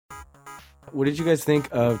What did you guys think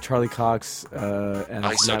of Charlie Cox as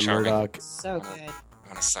he's so Matt charming. Murdock? So good. I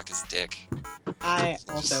want to suck his dick. I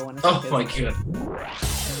also want to. Oh my god.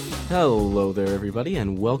 Hello there, everybody,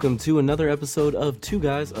 and welcome to another episode of Two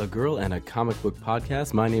Guys, a Girl, and a Comic Book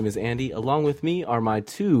Podcast. My name is Andy. Along with me are my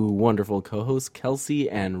two wonderful co-hosts, Kelsey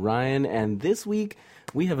and Ryan. And this week,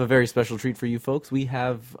 we have a very special treat for you folks. We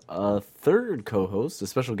have a third co-host, a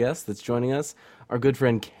special guest that's joining us. Our good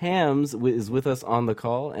friend Cams is with us on the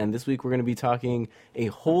call, and this week we're going to be talking a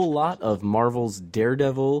whole lot of Marvel's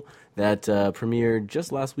Daredevil that premiered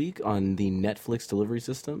just last week on the Netflix delivery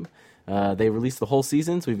system. They released the whole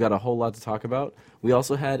season, so we've got a whole lot to talk about. We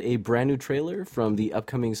also had a brand new trailer from the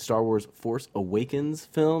upcoming Star Wars Force Awakens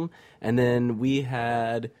film, and then we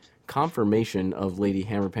had confirmation of Lady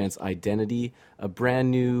Hammerpant's identity, a brand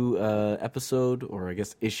new episode, or I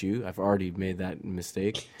guess issue, I've already made that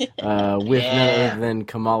mistake, with none other than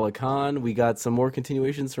Kamala Khan. We got some more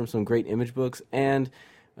continuations from some great Image books, and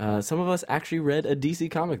some of us actually read a DC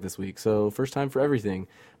comic this week, so first time for everything.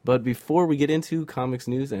 But before we get into comics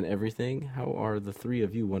news and everything, how are the three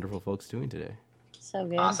of you wonderful folks doing today? So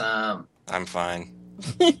good. Awesome. I'm fine.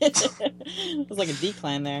 It was like a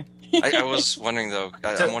decline there. I was wondering, though,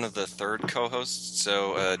 I'm one of the third co-hosts,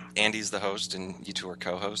 so Andy's the host and you two are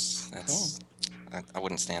co-hosts. That's I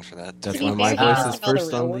wouldn't stand for that. That's To why be my fair, voice he's is like all the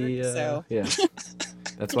first real on the... work, so. Yeah.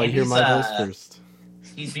 That's why you hear He's, my voice first.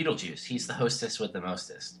 He's Beetlejuice. He's the hostess with the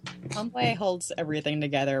mostest. Homeboy holds everything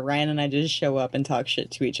together. Ryan and I just show up and talk shit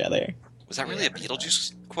to each other. Was that really a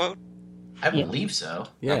Beetlejuice quote? I believe so.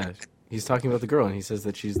 Yeah, he's talking about the girl, and he says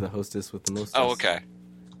that she's the hostess with the most. Oh, okay.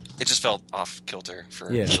 It just felt off kilter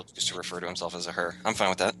for Beetlejuice to refer to himself as a her. I'm fine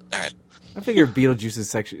with that. All right. I figure Beetlejuice's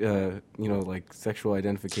sexual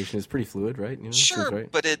identification is pretty fluid, right? You know, Sure, seems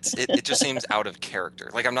right. but it just seems out of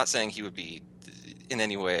character. Like, I'm not saying he would be in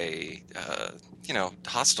any way,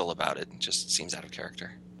 hostile about it. It just seems out of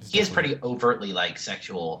character. He is pretty overtly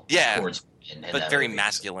sexual towards women. But very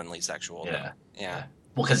masculinely sexual. Yeah. Yeah.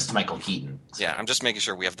 Well, because it's Michael Keaton. So. Yeah, I'm just making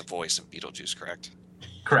sure we have the voice of Beetlejuice correct.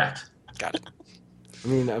 Correct. Got it. I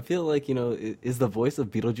mean, I feel like, is the voice of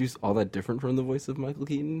Beetlejuice all that different from the voice of Michael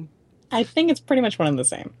Keaton? I think it's pretty much one and the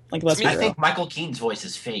same. Like, let's be I real. think Michael Keaton's voice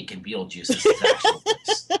is fake and Beetlejuice is his actual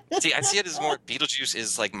voice. See, I see it as more Beetlejuice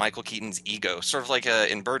is like Michael Keaton's ego, sort of like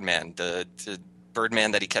in Birdman, the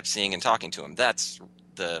Birdman that he kept seeing and talking to him. That's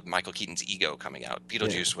the Michael Keaton's ego coming out.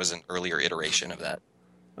 Beetlejuice was an earlier iteration of that.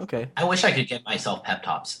 Okay. I wish I could get myself pep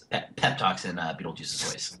talks in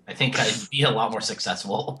Beetlejuice's voice. I think I'd be a lot more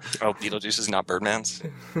successful. Oh, Beetlejuice is not Birdman's?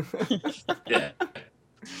 Yeah.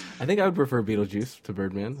 I think I would prefer Beetlejuice to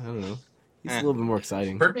Birdman. I don't know. He's a little bit more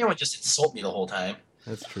exciting. Birdman would just insult me the whole time.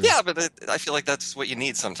 That's true. Yeah, but I feel like that's what you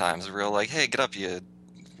need sometimes. A real, like, hey, get up, you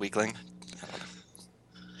weakling. I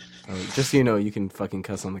don't know. Just so you know, you can fucking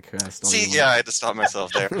cuss on the cast. See, yeah, I had to stop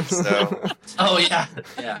myself there. So Oh, yeah.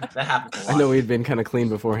 Yeah, that happens a lot. I know we had been kind of clean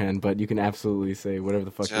beforehand, but you can absolutely say whatever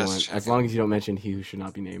the fuck you Just want, checking. as long as you don't mention he who should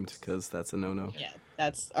not be named, because that's a no-no. Yeah,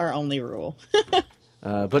 that's our only rule.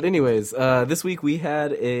 But anyways, this week we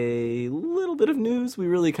had a little bit of news. We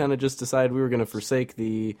really kind of just decided we were going to forsake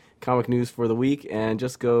the comic news for the week and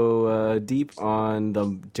just go deep on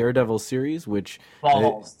the Daredevil series, which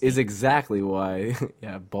is exactly why,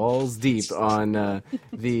 balls deep on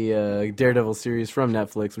the Daredevil series from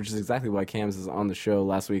Netflix, which is exactly why Cams is on the show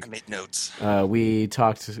last week. I made notes. We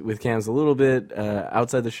talked with Cams a little bit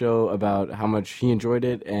outside the show about how much he enjoyed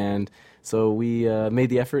it, and so we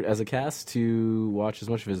made the effort as a cast to watch as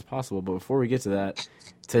much of it as possible. But before we get to that,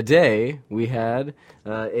 today we had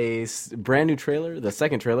a brand new trailer, the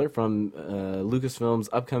second trailer from Lucasfilm's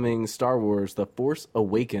upcoming Star Wars, The Force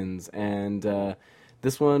Awakens. And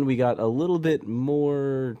this one we got a little bit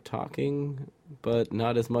more talking, but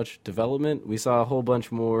not as much development. We saw a whole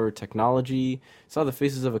bunch more technology, saw the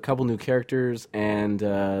faces of a couple new characters, and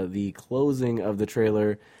the closing of the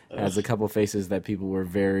trailer has a couple faces that people were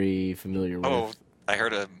very familiar with. Oh, I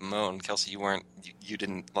heard a moan. Kelsey, you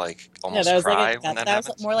didn't, like, No, almost that was cry like when that that was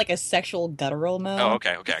happened? more like a sexual guttural moan. Oh, okay.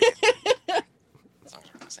 As long as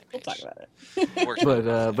we're on the same We'll page. talk about it.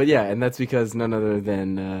 Works. But yeah, and that's because none other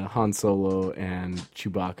than Han Solo and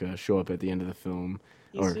Chewbacca show up at the end of the film,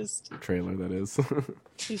 trailer, that is.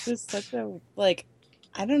 He's just such a, like,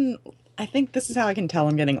 I think this is how I can tell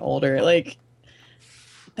I'm getting older. Like,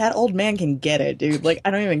 that old man can get it, dude. Like, I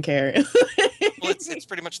don't even care. Well, it's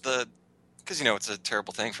pretty much because it's a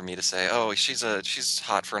terrible thing for me to say, oh, she's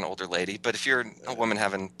hot for an older lady. But if you're a woman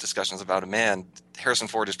having discussions about a man, Harrison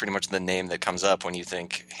Ford is pretty much the name that comes up when you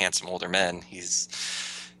think handsome older men. He's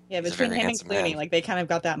Yeah, He's a between very him and handsome Clooney, man. like they kind of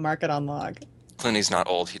got that market on lock. Clooney's not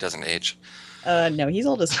old. He doesn't age. No, he's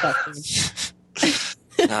old as fuck.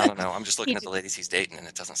 Dude. No, I don't know. I'm just looking He at the ladies he's dating, and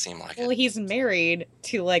it doesn't seem like Well, it. he's married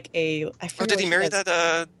to like I Oh, forget did what he she marry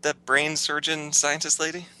does. that brain surgeon scientist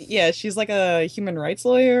lady? Yeah, she's like a human rights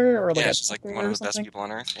lawyer or like Yeah, a she's like doctor one of or the best something. people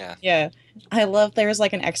on earth. Yeah. Yeah. I love there's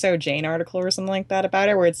like an XO Jane article or something like that about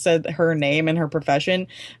her where it said her name and her profession,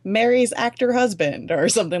 Mary's actor husband or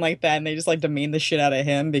something like that, and they just like demean the shit out of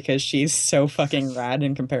him because she's so fucking rad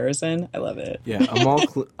in comparison. I love it. Yeah,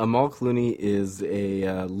 Amal Clooney is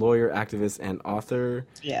a lawyer, activist, and author.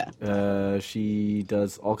 Yeah. She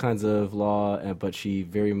does all kinds of law, but she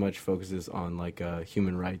very much focuses on like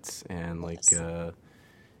human rights and like Yes.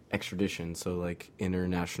 extradition, so like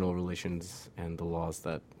international relations and the laws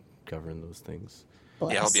that govern those things.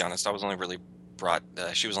 Yeah, I'll be Bless. honest. I was only really brought.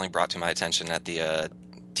 She was only brought to my attention at the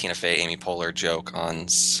Tina Fey, Amy Poehler joke on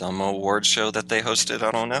some award show that they hosted.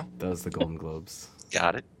 I don't know. That was the Golden Globes.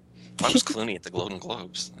 Got it. Why was Clooney at the Golden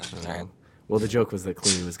Globes? All right. Well, the joke was that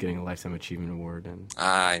Clooney was getting a Lifetime Achievement Award, and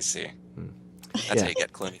I see. That's Yeah. how you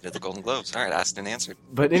get Clooney to the Golden Globes. All right, asked and answered.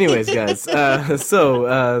 but anyways, guys. Like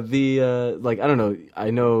I don't know. I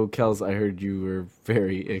know Kels. I heard you were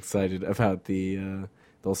very excited about the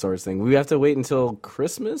whole Star Wars thing. We have to wait until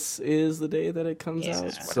Christmas is the day that it comes Yeah. out.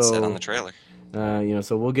 That's what it said on the trailer.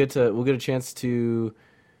 So we'll get a chance to,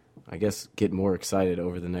 I guess, get more excited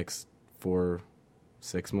over the next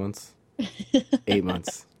 4-6 months, 8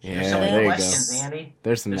 months. Yeah, There's so many there you questions, go. Andy.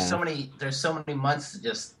 There's some There's so math. many. There's so many months to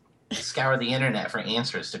just scour the internet for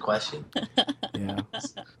answers to questions. Yeah.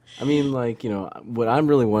 I mean, like, what I'm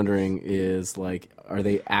really wondering is, like, are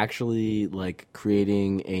they actually, like,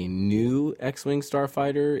 creating a new X-Wing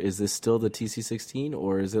starfighter? Is this still the TC-16,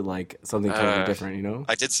 or is it, like, something totally different, you know?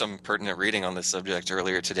 I did some pertinent reading on this subject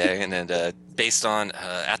earlier today, and then based on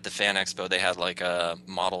at the Fan Expo, they had like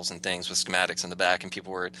models and things with schematics in the back, and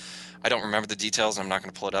people were. I don't remember the details. I'm not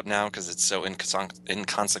going to pull it up now because it's so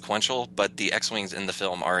inconsequential. But the X-wings in the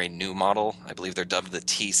film are a new model. I believe they're dubbed the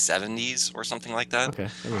T-70s or something like that. Okay,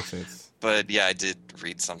 that makes sense. But yeah, I did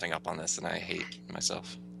read something up on this, and I hate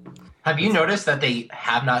myself. Have you noticed that they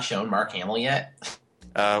have not shown Mark Hamill yet?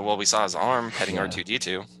 Well, we saw his arm petting Yeah.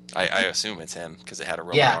 R2-D2. I assume it's him because it had a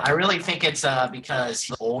robot Yeah, arm. I really think it's because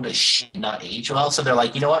he's old as shit, not age well. So they're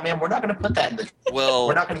like, you know what, man, we're not going to put that in the. Well,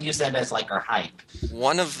 We're not going to use that as like our hype.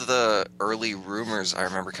 one of the early rumors I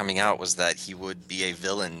remember coming out was that he would be a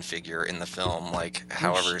villain figure in the film, like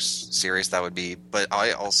however serious that would be. But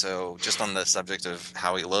I also, just on the subject of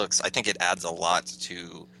how he looks, I think it adds a lot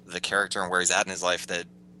to the character and where he's at in his life. That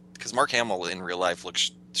because Mark Hamill in real life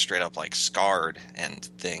looks straight up like scarred and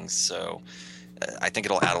things, so I think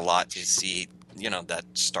it'll add a lot to see that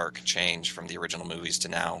stark change from the original movies to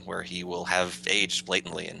now, where he will have aged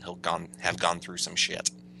blatantly and he'll have gone through some shit.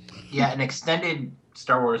 Yeah, an extended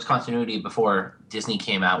Star Wars continuity before Disney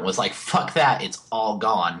came out was like, fuck that, it's all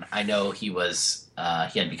gone. I know he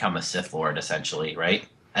had become a Sith Lord essentially, right?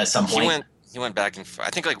 At some point. He went back and I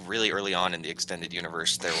think like really early on in the extended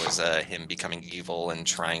universe there was him becoming evil and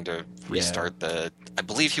trying to restart I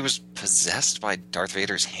believe he was possessed by Darth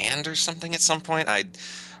Vader's hand or something at some point. I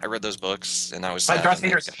read those books and I was By sad Darth when they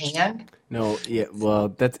Vader's finished. hand? No, yeah,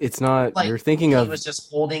 well, it's not. Like, You're thinking he of. was just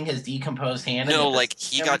holding his decomposed hand. No, and like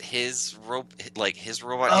he got his robot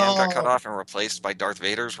hand got cut Oh. off and replaced by Darth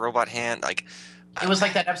Vader's robot hand. Like It was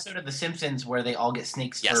like that episode of The Simpsons where they all get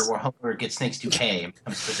snakes, Yes. or where Homer gets snakes 2K and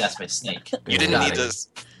becomes possessed by a snake. you didn't Got need it.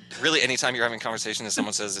 to. Really, anytime you're having a conversation and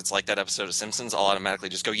someone says it's like that episode of Simpsons, I'll automatically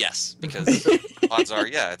just go yes because odds are,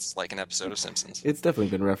 yeah, it's like an episode of Simpsons. It's definitely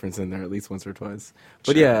been referenced in there at least once or twice.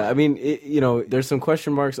 But Sure. yeah, I mean, there's some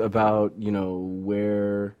question marks about,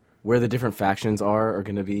 where the different factions are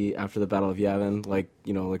going to be after the Battle of Yavin. Like,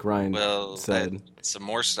 like Ryan Well, said. some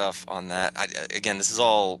more stuff on that. Again, this is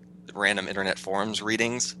all random internet forums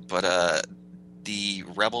readings, but the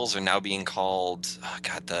rebels are now being called. Oh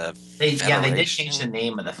God, They did Federation? change the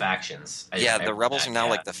name of the factions. I the read rebels that, are now yeah.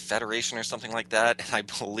 like the Federation or something like that. And I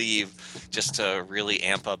believe, just to really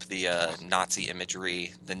amp up the Nazi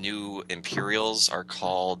imagery, the new Imperials are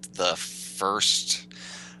called the First.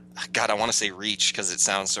 God, I want to say Reach because it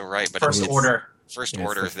sounds so right, but First it's Order. First Yeah, it's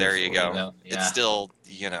Order. the There First you Order. go. Yeah. It's still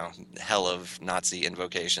hell of Nazi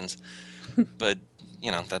invocations, but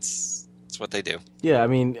that's what they do. Yeah, I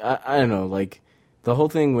mean, I don't know, like, the whole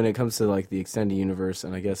thing when it comes to, like, the extended universe,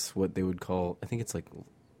 and I guess what they would call, I think it's, like,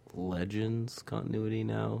 Legends continuity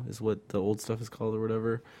now is what the old stuff is called or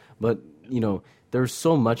whatever. But, there's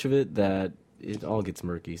so much of it that it all gets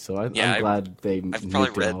murky. So I'm glad I've nuked probably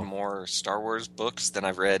it read all. more Star Wars books than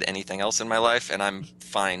I've read anything else in my life, and I'm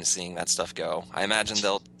fine seeing that stuff go. I imagine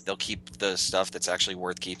they'll keep the stuff that's actually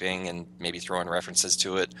worth keeping and maybe throw in references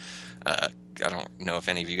to it. I don't know if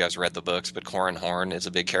any of you guys read the books, but Corran Horn is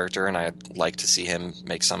a big character, and I'd like to see him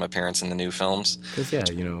make some appearance in the new films. Because, yeah,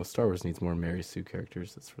 Star Wars needs more Mary Sue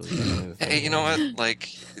characters. That's really Hey, you know what? Like,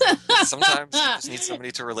 sometimes you just need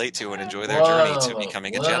somebody to relate to and enjoy their journey to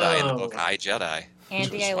becoming a Jedi in the book I, Jedi.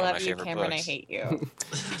 Andy, I love you. Cameron, books. I hate you.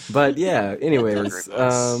 But yeah, anyways,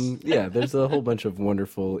 there's a whole bunch of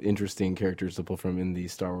wonderful, interesting characters to pull from in the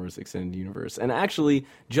Star Wars Extended Universe. And actually,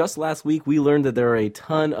 just last week, we learned that there are a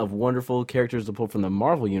ton of wonderful characters to pull from the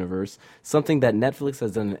Marvel Universe, something that Netflix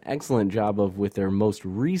has done an excellent job of with their most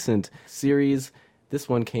recent series. This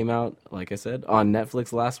one came out, like I said, on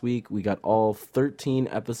Netflix last week. We got all 13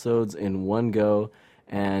 episodes in one go.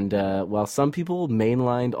 And while some people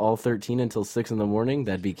mainlined all 13 until 6 in the morning,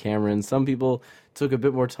 that'd be Cameron. Some people took a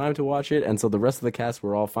bit more time to watch it, and so the rest of the cast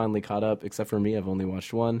were all finally caught up, except for me. I've only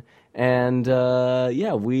watched one. And as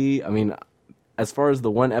far as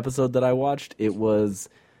the one episode that I watched, it was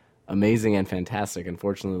amazing and fantastic.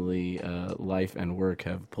 Unfortunately, life and work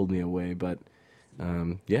have pulled me away, but I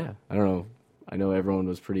don't know. I know everyone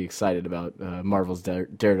was pretty excited about Marvel's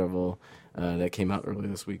Daredevil that came out earlier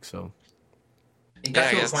this week, so... It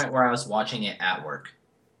got to a point where I was watching it at work.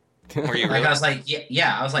 Were you really? I was like,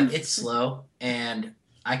 I was like, it's slow, and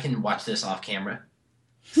I can watch this off camera.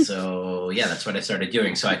 So, yeah, that's what I started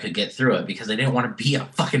doing, so I could get through it, because I didn't want to be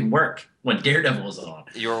at fucking work when Daredevil was on.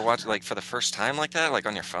 You were watching, like, for the first time like that? Like,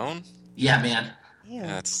 on your phone? Yeah, man. Yeah,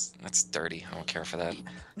 that's dirty. I don't care for that.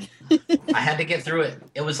 I had to get through it.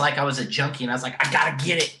 It was like I was a junkie, and I was like, I gotta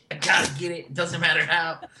get it. It doesn't matter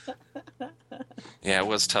how. Yeah, it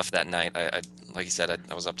was tough that night. I like you said,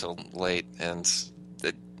 I was up till late, and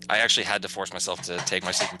I actually had to force myself to take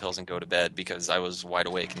my sleeping pills and go to bed because I was wide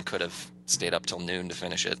awake and could have stayed up till noon to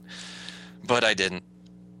finish it. But I didn't.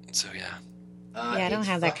 So, yeah. I don't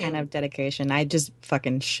have that kind of dedication. I just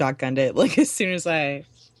fucking shotgunned it like as soon as I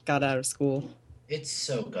got out of school. It's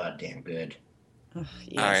so goddamn good. Oh,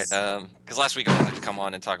 yes. All right, because last week I wanted to come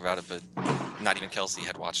on and talk about it, but not even Kelsey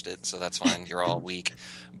had watched it, so that's fine. You're all weak.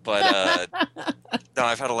 But no,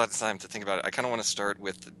 I've had a lot of time to think about it. I kind of want to start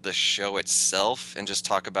with the show itself and just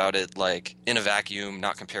talk about it like in a vacuum,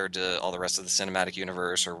 not compared to all the rest of the cinematic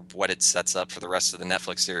universe or what it sets up for the rest of the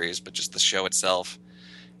Netflix series, but just the show itself.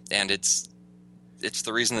 And it's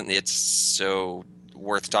the reason that it's so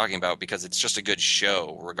worth talking about, because it's just a good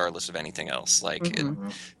show regardless of anything else. Like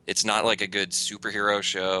it's not like a good superhero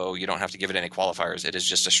show. You don't have to give it any qualifiers. It is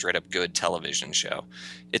just a straight up good television show.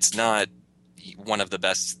 It's not one of the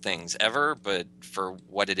best things ever, but for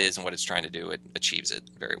what it is and what it's trying to do, it achieves it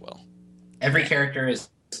very well. Every character is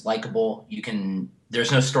likable.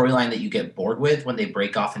 There's no storyline that you get bored with when they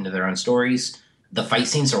break off into their own stories. The fight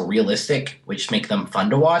scenes are realistic, which make them fun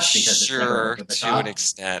to watch because it's never over the top. To an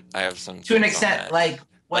extent. I have some to an extent, really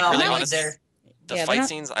honestly, the fight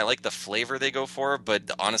scenes, I like the flavor they go for,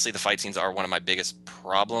 but honestly, the fight scenes are one of my biggest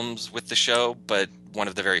problems with the show, but one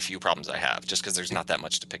of the very few problems I have, just because there's not that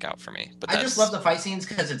much to pick out for me. But I just love the fight scenes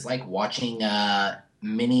because it's like watching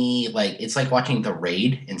it's like watching The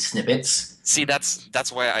Raid in snippets. See,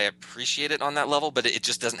 that's why I appreciate it on that level, but it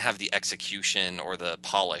just doesn't have the execution or the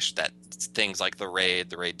polish that things like The Raid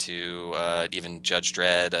 2, even Judge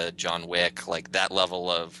Dredd, John Wick, like that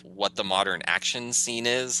level of what the modern action scene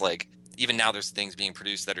is. Like, even now there's things being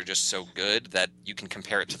produced that are just so good that you can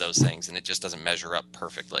compare it to those things, and it just doesn't measure up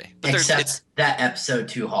perfectly. But except that episode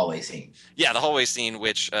 2 hallway scene. Yeah, the hallway scene,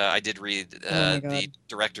 which I did read, the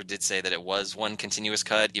director did say that it was one continuous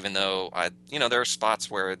cut, even though, there are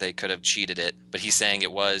spots where they could have cheated it. But he's saying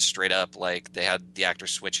it was straight up, like they had the actor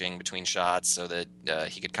switching between shots so that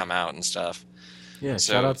he could come out and stuff. Yeah,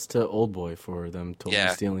 shout-outs to Oldboy for them totally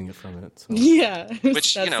stealing it from it. So. Yeah.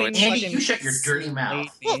 Which, Andy, you shut your dirty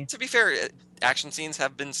mouth. Well, to be fair, action scenes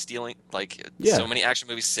have been stealing, so many action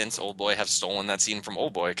movies since Oldboy have stolen that scene from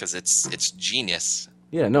Oldboy because it's genius.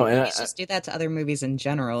 Yeah, no, and movies just do that to other movies in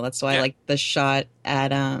general. That's why, like, the shot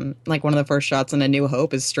at, one of the first shots in A New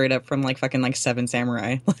Hope is straight up from, fucking, Seven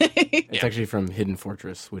Samurai. It's actually from Hidden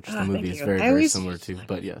Fortress, which the movie is very, very similar to,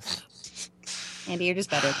 but yes. Andy, you're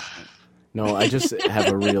just better. No, I just have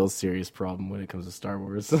a real serious problem when it comes to Star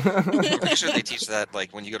Wars. I'm pretty sure they teach that,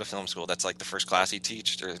 when you go to film school, that's the first class you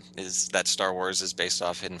teach, or is that Star Wars is based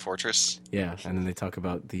off Hidden Fortress? Yeah, and then they talk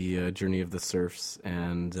about the journey of the serfs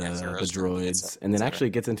and the droids, and then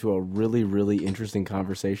actually gets into a really, really interesting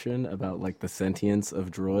conversation about the sentience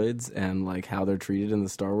of droids and how they're treated in the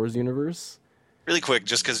Star Wars universe. Really quick,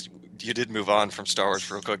 just because you did move on from Star Wars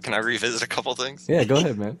real quick, can I revisit a couple things? Yeah, go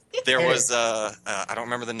ahead, man. There was, I don't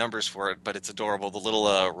remember the numbers for it, but it's adorable. The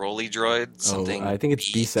little Rolly droid. Something. I think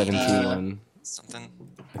it's B7T1. Something.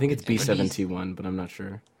 I think it's B7T1, but I'm not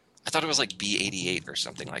sure. I thought it was like B88 or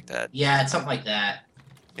something like that. Yeah, it's something like that.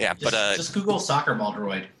 Yeah, Just Google soccer ball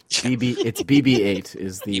droid. It's BB-8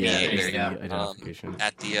 is the BB-8, identification.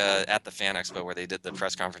 At the Fan Expo where they did the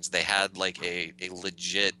press conference, they had like a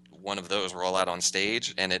legit one of those roll out on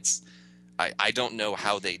stage, and I don't know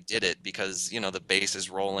how they did it because the base is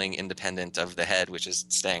rolling independent of the head, which is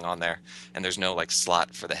staying on there, and there's no like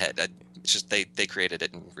slot for the head. It's just they created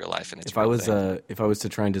it in real life, and it's if I was to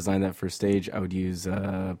try and design that for stage, I would use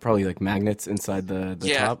probably like magnets inside the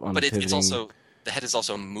top on but a pivoting. It's also the head is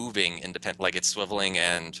also moving independent, like it's swiveling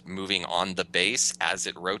and moving on the base as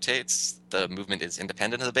it rotates. The movement is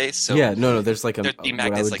independent of the base. So yeah, no, there's like there'd be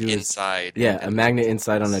magnets like inside. A magnet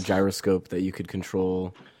inside on a gyroscope that you could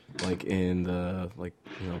control, like in the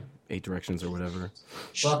 8 directions or whatever.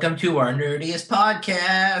 Welcome to our nerdiest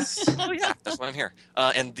podcast. Oh yeah, that's why I'm here.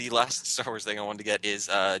 And the last Star Wars thing I wanted to get is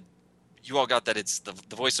you all got that it's the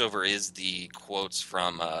voiceover is the quotes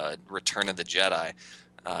from Return of the Jedi.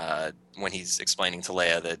 When he's explaining to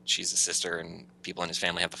Leia that she's a sister and people in his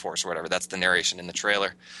family have the Force or whatever. That's the narration in the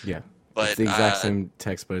trailer. Yeah, but it's the exact same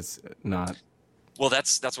text, but it's not. Well,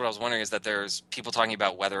 that's what I was wondering, is that there's people talking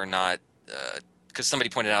about whether or not, because somebody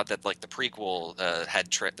pointed out that like the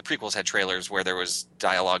prequels had trailers where there was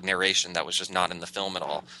dialogue narration that was just not in the film at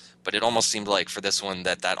all. But it almost seemed like for this one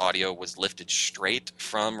that audio was lifted straight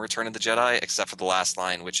from Return of the Jedi, except for the last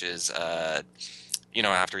line, which is.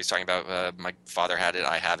 After he's talking about my father had it,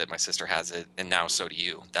 I have it, my sister has it, and now so do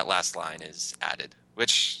you. That last line is added,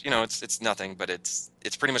 which it's nothing, but it's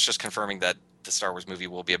pretty much just confirming that the Star Wars movie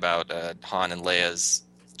will be about Han and Leia's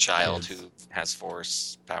child who has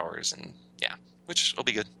Force powers, and which will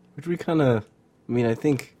be good. Which we kind of, I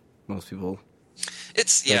think most people.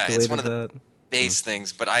 It's one of the base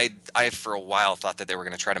things, but I for a while thought that they were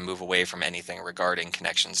going to try to move away from anything regarding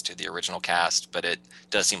connections to the original cast, but it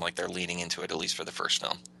does seem like they're leaning into it, at least for the first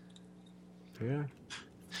film. Yeah.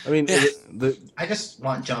 I just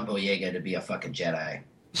want John Boyega to be a fucking Jedi.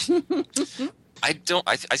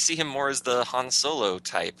 I see him more as the Han Solo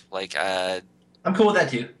type. Like, I'm cool with that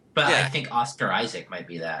too, but I think Oscar Isaac might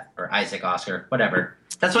be that, or Isaac Oscar, whatever.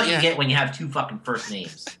 That's what you get when you have 2 fucking first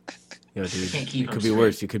names. Yo, dude, can't keep it could be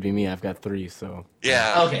worse. You could be me. I've got 3, so.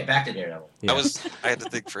 Yeah. Okay, back to Daredevil. Yeah. I had to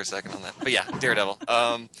think for a second on that. But yeah, Daredevil.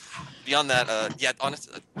 Beyond that,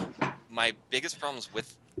 honestly, my biggest problems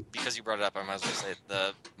because you brought it up, I might as well say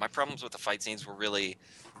it. My problems with the fight scenes were really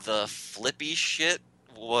the flippy shit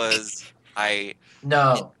was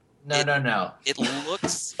No. It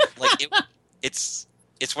looks like it's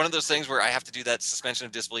one of those things where I have to do that suspension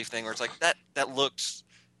of disbelief thing where it's like that looked.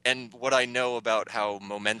 And what I know about how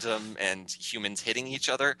momentum and humans hitting each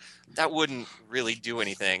other, that wouldn't really do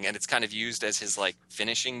anything. And it's kind of used as his like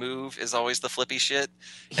finishing move is always the flippy shit.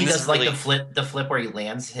 He does like the flip where he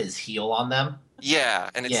lands his heel on them. Yeah,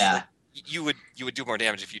 and it's like, you would do more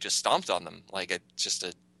damage if you just stomped on them. Like it's just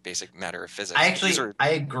a basic matter of physics. I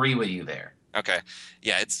agree with you there. Okay,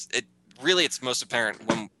 yeah, it's most apparent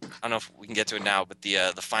when I don't know if we can get to it now, but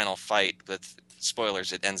the final fight with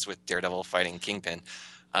spoilers, it ends with Daredevil fighting Kingpin.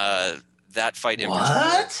 That fight in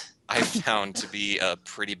particular, I found to be a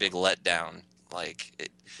pretty big letdown.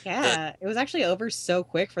 It was actually over so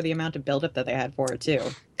quick for the amount of buildup that they had for it too.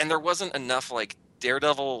 And there wasn't enough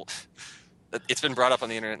Daredevil. It's been brought up on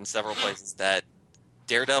the internet in several places that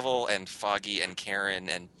Daredevil and Foggy and Karen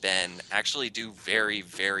and Ben actually do very,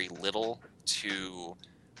 very little to.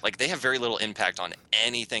 They have very little impact on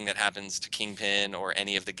anything that happens to Kingpin or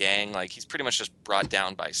any of the gang. He's pretty much just brought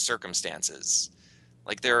down by circumstances.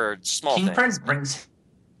 There are small things. Kingpin brings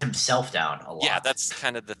himself down a lot. Yeah, that's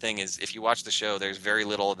kind of the thing is if you watch the show, there's very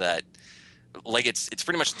little that it's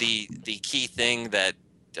pretty much the key thing that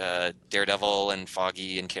Daredevil and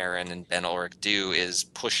Foggy and Karen and Ben Ulrich do is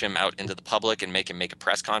push him out into the public and make him make a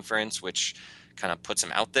press conference, which kind of puts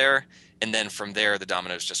him out there. And then from there, the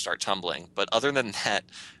dominoes just start tumbling. But other than that,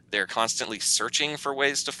 they're constantly searching for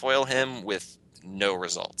ways to foil him with no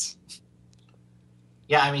results.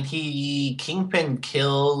 Yeah, Kingpin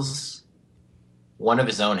kills one of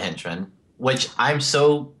his own henchmen, which I'm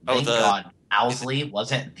so thank God Owlsley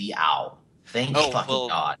wasn't the owl. Thank fucking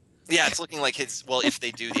God. Yeah, it's looking like if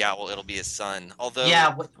they do the owl, it'll be his son. Although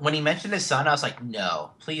when he mentioned his son, I was like,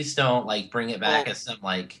 no, please don't bring it back as some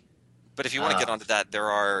But if you want to get onto that,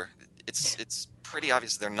 it's pretty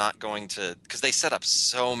obvious they're not going to, because they set up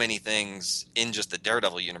so many things in just the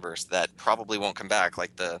Daredevil universe that probably won't come back.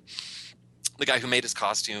 The guy who made his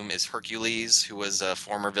costume is Hercules, who was a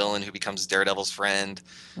former villain who becomes Daredevil's friend.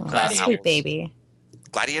 Sweet baby.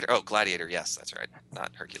 Gladiator? Oh, Gladiator. Yes, that's right.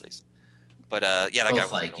 Not Hercules. But that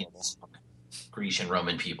both guy was Greek and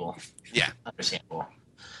Roman people. Yeah, understandable.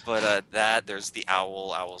 But there's the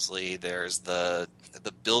Owlsley. There's the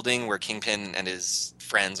building where Kingpin and his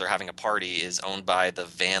friends are having a party is owned by the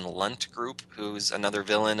Van Lunt Group, who's another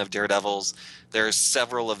villain of Daredevil's. There's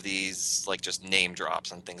several of these, like, just name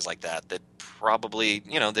drops and things like that probably,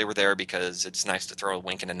 they were there because it's nice to throw a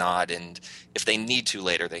wink and a nod, and if they need to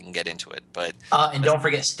later, they can get into it. But and don't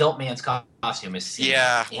forget, Stiltman's costume is seen.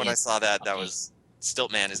 Yeah, when I saw that was...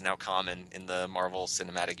 Stiltman is now common in the Marvel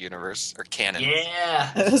Cinematic Universe, or canon.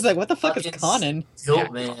 Yeah. I was like, what the fuck is canon?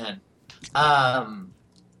 Stiltman.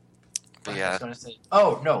 But yeah.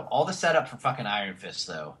 Oh, no, all the setup for fucking Iron Fist,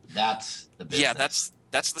 though. That's the business. Yeah,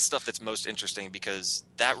 that's the stuff that's most interesting, because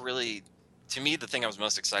that really, to me, the thing I was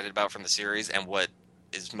most excited about from the series, and what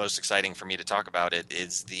is most exciting for me to talk about it,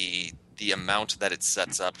 is the amount that it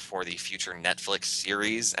sets up for the future Netflix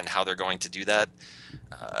series and how they're going to do that.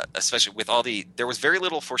 Especially with there was very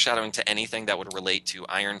little foreshadowing to anything that would relate to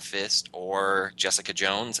Iron Fist or Jessica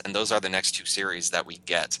Jones, and those are the next two series that we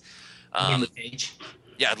get. Luke Cage?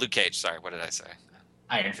 Yeah, Luke Cage. Sorry, what did I say?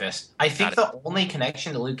 Iron Fist. I think the only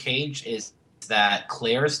connection to Luke Cage is that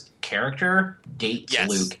Claire's character dates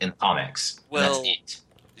Luke in comics. Well,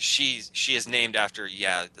 she is named after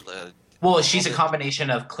she's a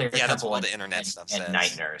combination of Claire Temple that's what the internet stuff says. And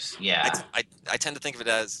Night Nurse. Yeah, I tend to think of it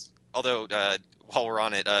as, although while we're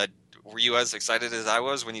on it, were you as excited as I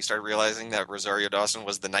was when you started realizing that Rosario Dawson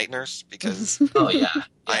was the Night Nurse? Because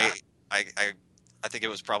I think it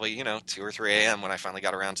was probably 2 or 3 a.m. when I finally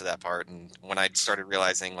got around to that part, and when I started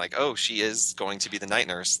realizing, like, oh, she is going to be the Night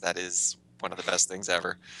Nurse. That is one of the best things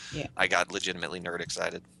ever. Yeah. I got legitimately nerd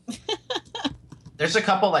excited. There's a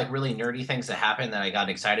couple like really nerdy things that happened that I got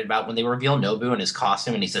excited about when they reveal Nobu in his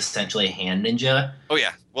costume and he's essentially a hand ninja. Oh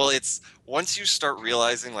yeah, well, it's once you start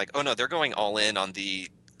realizing, like, oh no, they're going all in on the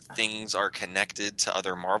things are connected to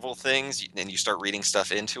other Marvel things, and you start reading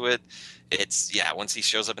stuff into it. It's once he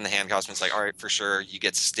shows up in the hand costume, it's like, all right, for sure. You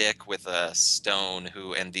get Stick with Stone,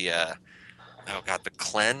 and the the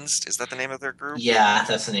Cleansed, is that the name of their group? Yeah,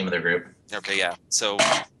 that's the name of their group. Okay, yeah. So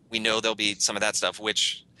we know there'll be some of that stuff,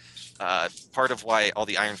 which part of why all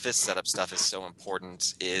the Iron Fist setup stuff is so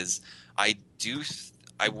important is I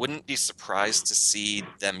wouldn't be surprised to see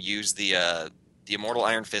them use the Immortal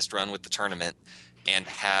Iron Fist run with the tournament and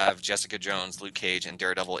have Jessica Jones, Luke Cage, and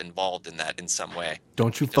Daredevil involved in that in some way.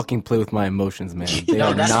 Don't you fucking play with my emotions, man. They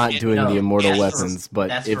are not doing the immortal weapons,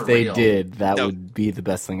 but if they did, that would be the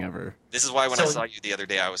best thing ever. This is why when I saw you the other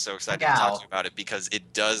day, I was so excited to talk to you about it, because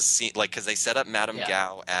it does seem like, because they set up Madame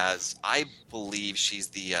Gao as, I believe she's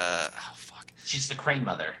the she's the Crane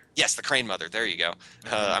Mother. Yes, the Crane Mother. There you go.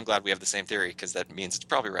 I'm glad we have the same theory, because that means it's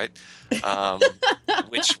probably right.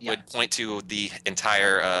 Which would point to the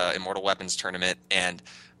entire Immortal Weapons tournament. And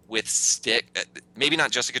with Stick, maybe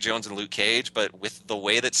not Jessica Jones and Luke Cage, but with the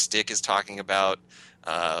way that Stick is talking about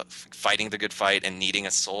fighting the good fight and needing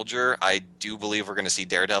a soldier, I do believe we're going to see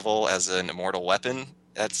Daredevil as an immortal weapon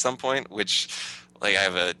at some point, which... Like, I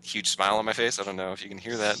have a huge smile on my face. I don't know if you can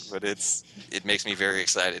hear that, but it makes me very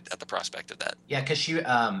excited at the prospect of that. Yeah, because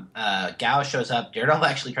Gao shows up. Daredevil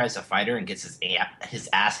actually tries to fight her and gets his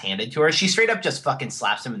ass handed to her. She straight up just fucking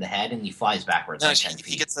slaps him in the head, and he flies backwards. No,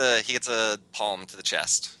 he gets a palm to the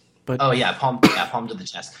chest. But palm to the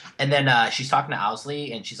chest. And then she's talking to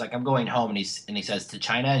Owlsley, and she's like, "I'm going home," and he says to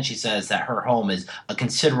China, and she says that her home is a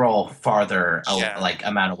considerable farther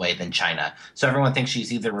amount away than China. So everyone thinks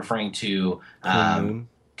she's either referring to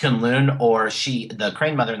Kunlun, or the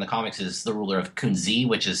Crane Mother in the comics is the ruler of Kunzi,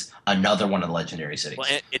 which is another one of the legendary cities.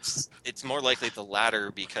 Well, it's more likely the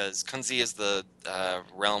latter, because Kunzi is the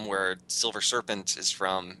realm where Silver Serpent is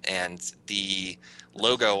from, and the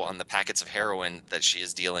logo on the packets of heroin that she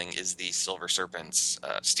is dealing is the Silver Serpent's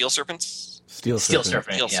Steel Serpent's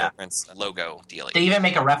logo dealing. They even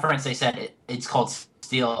make a reference. They said it's called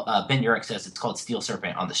Steel. Ben Urich says it's called Steel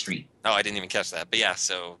Serpent on the street. Oh, I didn't even catch that. But yeah,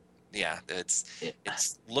 so yeah, it's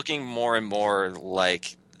looking more and more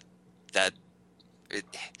like that.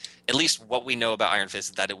 At least what we know about Iron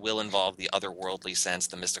Fist is that it will involve the otherworldly sense,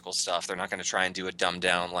 the mystical stuff. They're not going to try and do a dumbed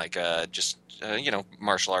down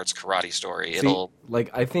martial arts karate story.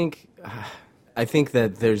 I think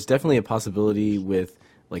that there's definitely a possibility with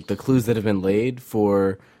like the clues that have been laid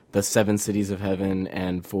for the 7 cities of heaven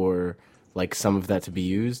and for like some of that to be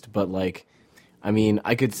used. But like, I mean,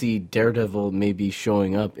 I could see Daredevil maybe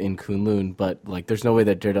showing up in Kunlun, but like, there's no way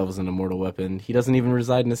that Daredevil's an immortal weapon. He doesn't even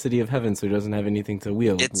reside in the city of heaven, so he doesn't have anything to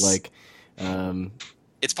wield. It's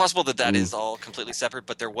possible that is all completely separate,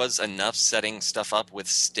 but there was enough setting stuff up with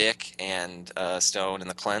Stick and Stone and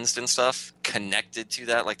the Cleansed and stuff connected to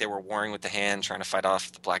that. Like they were warring with the Hand, trying to fight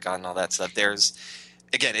off the Black God and all that stuff. There's,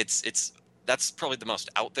 again, it's that's probably the most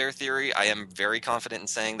out there theory. I am very confident in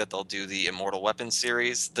saying that they'll do the Immortal Weapons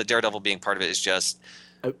series. The Daredevil being part of it is just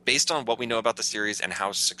based on what we know about the series and how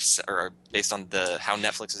based on how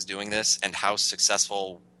Netflix is doing this and how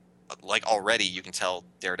successful, like already you can tell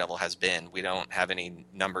Daredevil has been. We don't have any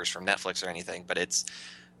numbers from Netflix or anything, but it's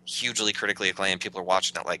hugely critically acclaimed. People are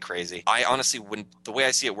watching it like crazy. I honestly wouldn't. The way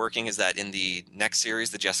I see it working is that in the next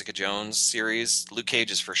series, the Jessica Jones series, Luke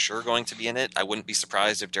Cage is for sure going to be in it. I wouldn't be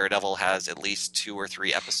surprised if Daredevil has at least 2 or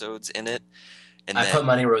 3 episodes in it. And I put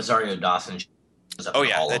money Rosario Dawson. Oh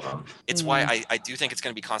yeah, all of them. It's why I do think it's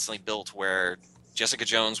going to be constantly built where Jessica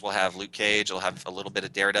Jones will have Luke Cage, it'll have a little bit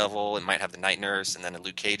of Daredevil, it might have the Night Nurse, and then in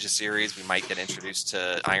Luke Cage's series, we might get introduced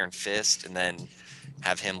to Iron Fist, and then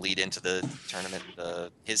have him lead into the tournament,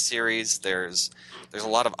 his series. There's a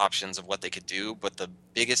lot of options of what they could do, but the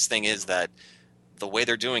biggest thing is that the way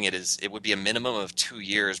they're doing it is it would be a minimum of 2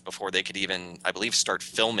 years before they could even, I believe, start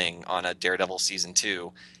filming on a Daredevil season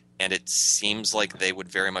 2. And it seems like they would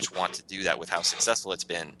very much want to do that with how successful it's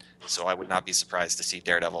been. So I would not be surprised to see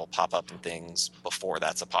Daredevil pop up in things before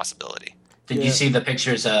that's a possibility. Did you see the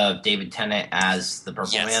pictures of David Tennant as the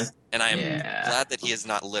Purple Man? And I am glad that he is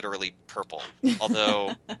not literally purple.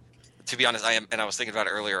 Although, to be honest, I was thinking about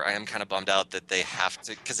it earlier, I am kind of bummed out that they have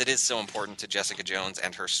to, because it is so important to Jessica Jones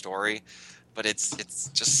and her story, but it's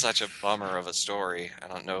just such a bummer of a story. I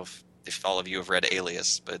don't know if all of you have read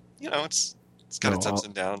Alias, but, it's got its ups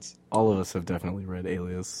and downs. All of us have definitely read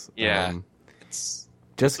Alias. Yeah.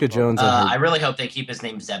 Jessica Jones. I really hope they keep his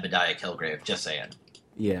name Zebediah Kilgrave, just saying.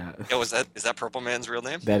 Yeah. Oh, is that Purple Man's real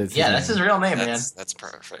name? That is. That's his real name, man. That's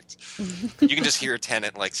perfect. You can just hear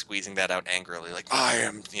Tennant like squeezing that out angrily, like I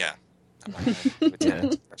am. Yeah.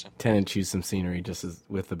 Tennant chews some scenery just as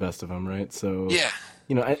with the best of them, right? So yeah.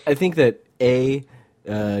 I think that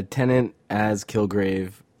Tennant as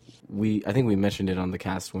Kilgrave, I think we mentioned it on the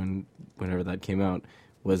cast whenever that came out,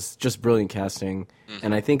 was just brilliant casting,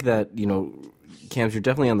 and I think that Cams, you're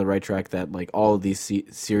definitely on the right track that like all of these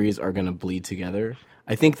series are going to bleed together.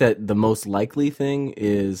 I think that the most likely thing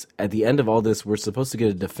is at the end of all this, we're supposed to get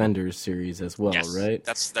a Defenders series as well, right?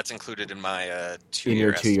 That's included in my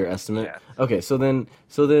 2-year 2-year estimate. Yeah. Okay, so then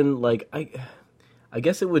like I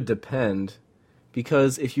guess it would depend,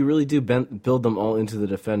 because if you really do build them all into the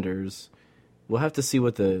Defenders, we'll have to see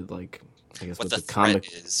what the what the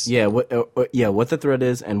comic is. Yeah, what the threat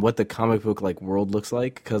is and what the comic book like world looks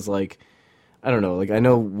like, because like I don't know, like I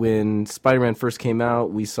know when Spider-Man first came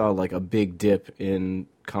out, we saw like a big dip in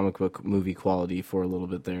comic book movie quality for a little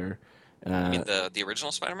bit there. You mean the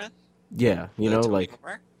original Spider-Man? Yeah, like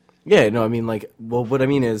Maguire? I mean like, well, what I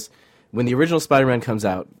mean is when the original Spider-Man comes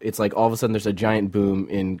out, it's like all of a sudden there's a giant boom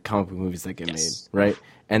in comic book movies that get made, right?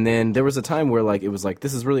 And then there was a time where like it was like,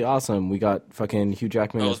 this is really awesome. We got fucking Hugh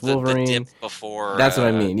Jackman as Wolverine. The dip before. That's what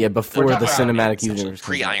I mean. Yeah, before the cinematic universe.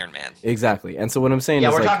 Pre-Iron Man. Exactly. And so what I'm saying is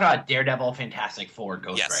we're like, talking about Daredevil, Fantastic Four,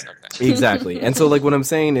 Ghost Rider. Okay. Exactly. And so like what I'm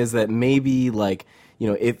saying is that maybe like,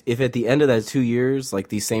 if at the end of that 2 years, like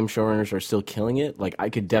these same showrunners are still killing it, like I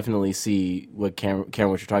could definitely see what Cameron,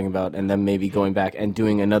 what you're talking about, and then maybe going back and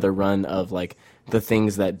doing another run of like the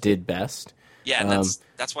things that did best. Yeah, and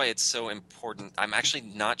that's why it's so important. I'm actually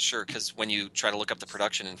not sure, because when you try to look up the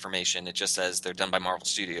production information, it just says they're done by Marvel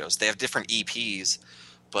Studios. They have different EPs,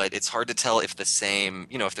 but it's hard to tell if the same,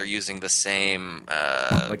 if they're using the same...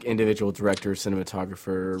 like individual director,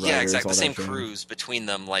 cinematographer, writers, yeah, exactly, all the same that crews between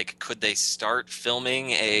them. Like, could they start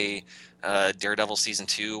filming a Daredevil Season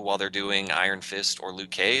 2 while they're doing Iron Fist or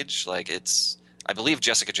Luke Cage? Like, I believe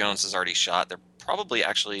Jessica Jones is already shot. They're probably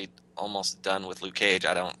actually almost done with Luke Cage.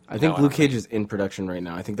 I think Luke Cage is in production right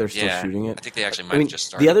now. I think they're still shooting it. I think they actually might have just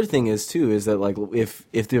started. The other thing is too is that like if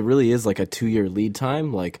there really is like a 2-year lead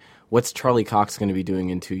time, like what's Charlie Cox going to be doing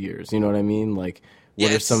in 2 years? You know what I mean? Like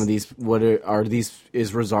what are some of these?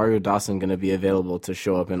 Is Rosario Dawson going to be available to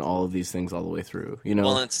show up in all of these things all the way through?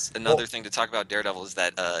 Well, it's another thing to talk about Daredevil is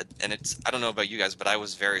that, and I don't know about you guys, but I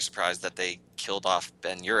was very surprised that they killed off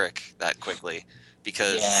Ben Urich that quickly,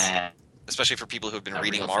 because. Yeah. Especially for people who've been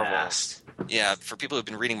reading Marvel. Fast. Yeah, for people who've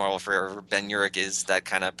been reading Marvel forever, Ben Urich is that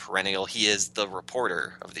kind of perennial. He is the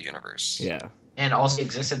reporter of the universe. Yeah. And also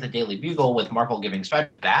exists at the Daily Bugle with Marvel giving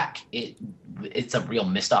Spider back. It's a real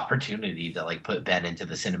missed opportunity to like put Ben into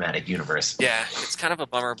the cinematic universe. Yeah, it's kind of a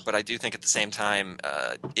bummer, but I do think at the same time,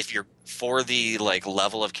 if you're for the like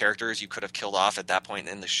level of characters you could have killed off at that point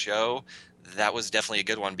in the show, that was definitely a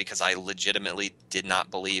good one, because I legitimately did not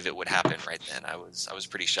believe it would happen right then. I was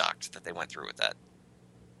pretty shocked that they went through with that.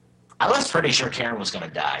 I was pretty sure Karen was going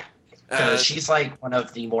to die. Because she's like one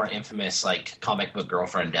of the more infamous like comic book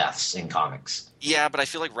girlfriend deaths in comics. Yeah, but I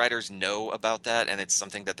feel like writers know about that, and it's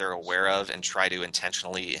something that they're aware of and try to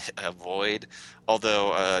intentionally avoid.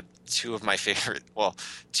 Although two of my favorite, well,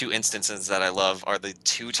 two instances that I love are the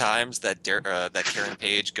two times that that Karen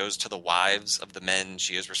Page goes to the wives of the men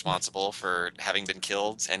she is responsible for having been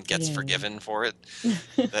killed and gets forgiven for it.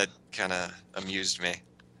 That kind of amused me.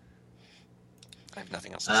 I have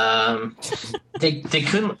nothing else to say. They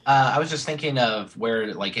couldn't. I was just thinking of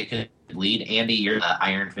where like it could lead. Andy, you're the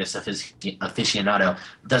Iron Fist aficionado.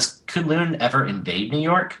 Does Kunlun ever invade New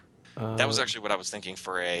York? That was actually what I was thinking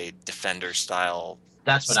for a Defender style.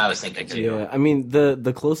 That's what I was thinking too. Yeah, I mean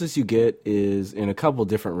the closest you get is in a couple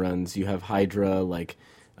different runs. You have Hydra like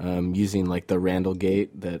using like the Randall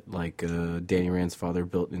Gate that like Danny Rand's father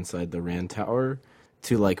built inside the Rand Tower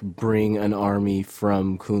to like bring an army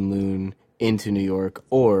from Kunlun into New York,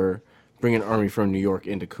 or bring an army from New York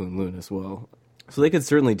into Kunlun as well. So they could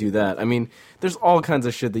certainly do that. I mean, there's all kinds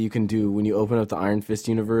of shit that you can do when you open up the Iron Fist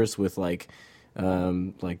universe with like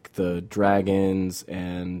the dragons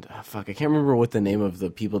and I can't remember what the name of the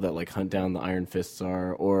people that like hunt down the Iron Fists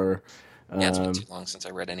are, or yeah, it's been too long since I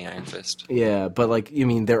read any Iron Fist. Yeah, but like I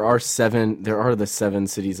mean, there are the 7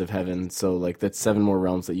 cities of heaven, so like that's 7 more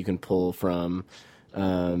realms that you can pull from,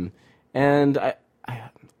 and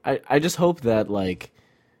I just hope that like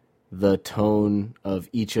the tone of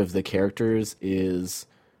each of the characters is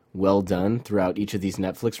well done throughout each of these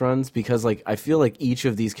Netflix runs, because like I feel like each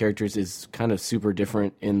of these characters is kind of super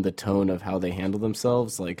different in the tone of how they handle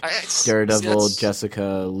themselves, like Daredevil,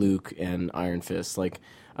 Jessica, Luke, and Iron Fist. Like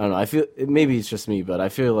I don't know, I feel maybe it's just me, but I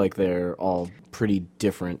feel like they're all pretty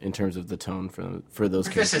different in terms of the tone for those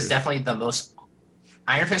Iron characters. Fist is definitely the most.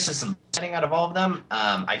 Iron Fist is the setting out of all of them.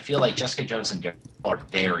 I feel like Jessica Jones and Daredevil are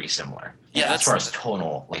very similar. Yeah, as far as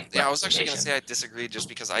tonal. Like, yeah, I was actually going to say I disagree, just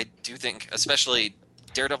because I do think, especially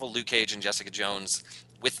Daredevil, Luke Cage, and Jessica Jones,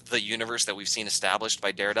 with the universe that we've seen established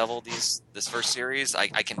by Daredevil this first series, I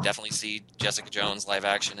can definitely see Jessica Jones live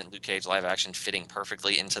action and Luke Cage live action fitting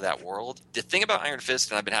perfectly into that world. The thing about Iron Fist,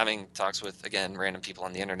 and I've been having talks with, again, random people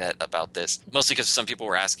on the internet about this, mostly because some people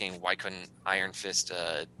were asking why couldn't Iron Fist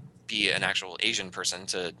be an actual Asian person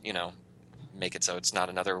to, make it so it's not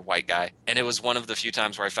another white guy. And it was one of the few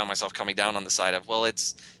times where I found myself coming down on the side of, well,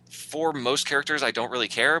 it's for most characters I don't really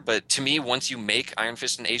care, but to me, once you make Iron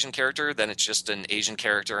Fist an Asian character, then it's just an Asian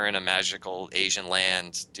character in a magical Asian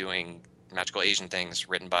land doing magical Asian things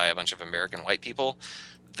written by a bunch of American white people.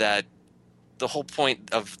 That the whole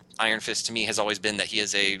point of Iron Fist to me has always been that he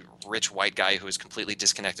is a rich white guy who is completely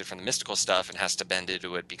disconnected from the mystical stuff and has to bend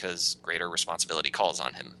into it because greater responsibility calls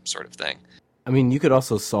on him, sort of thing. I mean, you could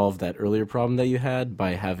also solve that earlier problem that you had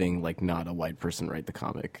by having like not a white person write the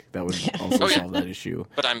comic. That would also solve that issue.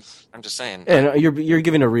 But I'm just saying. And you're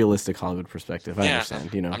giving a realistic Hollywood perspective. I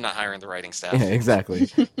understand. I'm not hiring the writing staff. Yeah, exactly.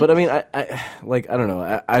 But I mean, I don't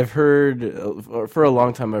know. I've heard for a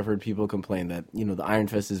long time. I've heard people complain that the Iron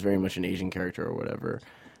Fist is very much an Asian character or whatever.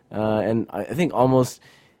 And I think almost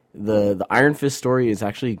the Iron Fist story is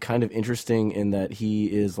actually kind of interesting in that he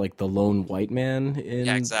is like the lone white man in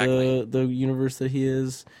the universe that he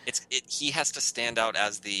is. He has to stand out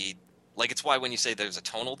as it's why when you say there's a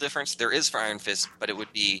tonal difference, there is for Iron Fist, but it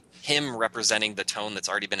would be him representing the tone that's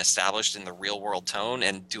already been established in the real world tone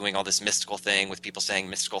and doing all this mystical thing with people saying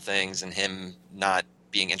mystical things and him not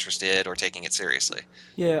being interested or taking it seriously.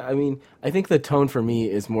 Yeah, I mean, I think the tone for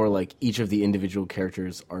me is more like each of the individual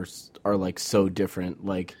characters are like so different,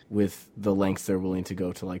 like with the lengths they're willing to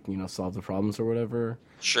go to like, solve the problems or whatever.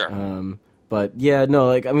 Sure. But yeah, no,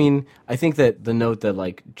 like, I mean, I think that the note that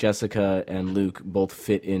like Jessica and Luke both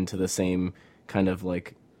fit into the same kind of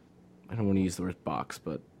like, I don't want to use the word box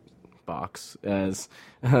as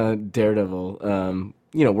Daredevil,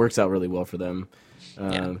 works out really well for them.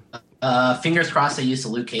 Fingers crossed they used the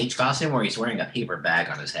Luke Cage costume where he's wearing a paper bag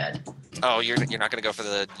on his head. Oh, you're not going to go for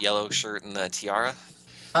the yellow shirt and the tiara?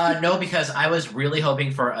 No, because I was really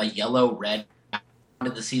hoping for a yellow-red. I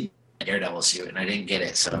wanted to see the Daredevil suit, and I didn't get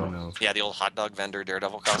it. So yeah, the old hot dog vendor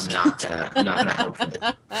Daredevil costume. I'm not gonna hope for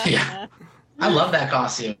it. Yeah, I love that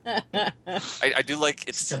costume. I do like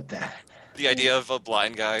it's so bad. The idea of a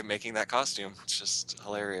blind guy making that costume. It's just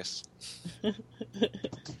hilarious.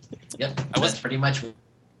 Yep, that's pretty much.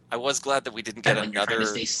 I was glad that we didn't get another. You're trying to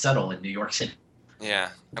stay subtle in New York City. Yeah,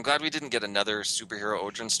 I'm glad we didn't get another superhero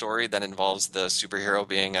origin story that involves the superhero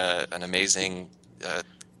being an amazing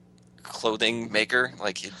clothing maker.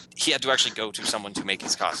 Like he had to actually go to someone to make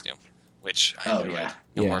his costume, which I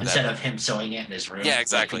enjoyed. Instead of him sewing it in his room. Yeah,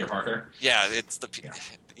 exactly. Like Peter Parker. Yeah, it's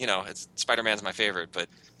Spider-Man's my favorite, but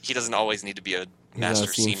he doesn't always need to be a master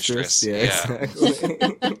a seamstress. Yeah,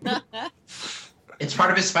 exactly. It's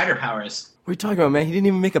part of his spider powers. What are you talking about, man? He didn't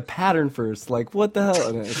even make a pattern first. Like, what the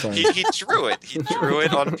hell? No, he drew it. He drew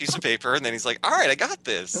it on a piece of paper, and then he's like, all right, I got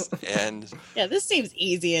this. And yeah, this seems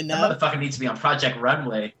easy That enough. motherfucker needs to be on Project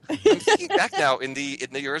Runway. I'm thinking back now, in the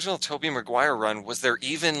original Tobey Maguire run, was there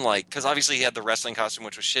even, like, because obviously he had the wrestling costume,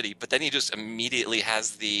 which was shitty, but then he just immediately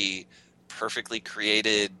has the perfectly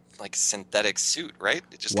created, like, synthetic suit, right?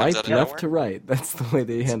 It just comes out Wipe of left nowhere. to right. That's the way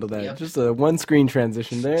they handle that. Yep. Just a one-screen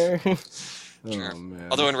transition there. Sure. Oh, man.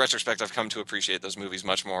 Although in retrospect, I've come to appreciate those movies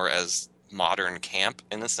much more as modern camp,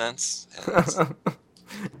 in a sense.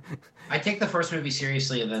 I take the first movie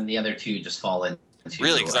seriously, and then the other two just fall into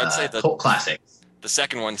Really? 'Cause I'd say that- cult classics. The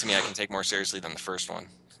second one, to me, I can take more seriously than the first one.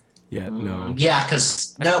 Yeah, no. Yeah,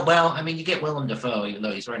 because you get Willem Dafoe, even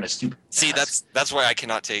though he's wearing a stupid. See, mask. that's why I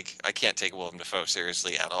can't take Willem Dafoe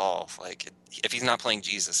seriously at all. Like, if he's not playing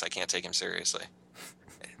Jesus, I can't take him seriously.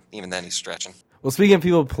 Even then, he's stretching. Well, speaking of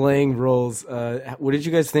people playing roles, what did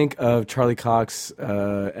you guys think of Charlie Cox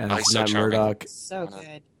as he's so Matt charming. Murdock? So Wanna-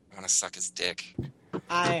 good. I want to suck his dick.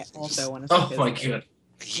 I also want to. Oh my god.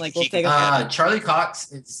 Like, we'll take a- Charlie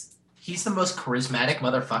Cox he's the most charismatic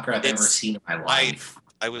motherfucker I've ever It's- seen in my life.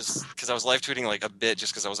 I was live tweeting like a bit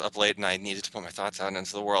just because I was up late and I needed to put my thoughts out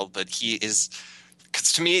into the world. But he is,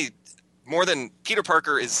 because to me, more than Peter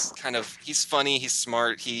Parker is he's funny, he's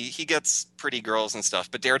smart, he gets pretty girls and stuff.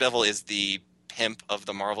 But Daredevil is the pimp of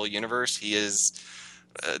the Marvel universe. He is.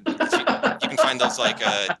 You can find those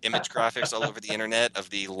image graphics all over the internet of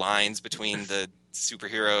the lines between the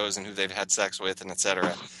superheroes and who they've had sex with and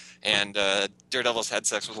etc. And Daredevil's had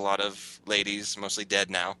sex with a lot of ladies, mostly dead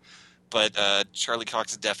now. But Charlie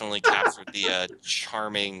Cox definitely captured the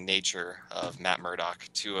charming nature of Matt Murdock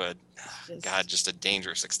to just a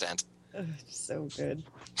dangerous extent. So good.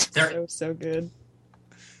 There- So good.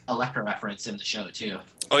 Electra reference in the show too.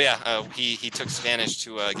 Oh yeah, he took Spanish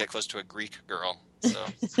to get close to a Greek girl. So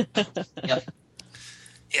Yep.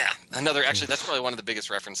 yeah, actually that's probably one of the biggest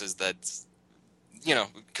references that's,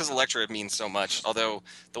 because Electra means so much. Although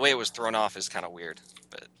the way it was thrown off is kind of weird.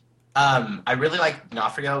 But I really like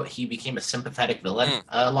D'Onofrio. He became a sympathetic villain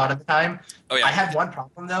a lot of the time. oh yeah, I had one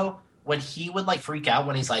problem though. When he would freak out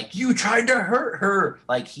when he's like, "You tried to hurt her,"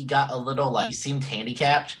 he got a little he seemed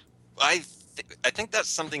handicapped. I think that's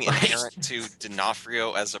something inherent to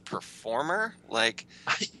D'Onofrio as a performer. Like,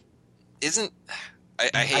 isn't I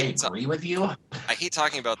hate I agree with you. I hate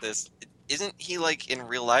talking about this. Isn't he in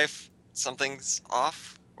real life something's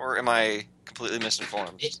off, or am I completely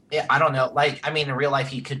misinformed? I don't know. In real life,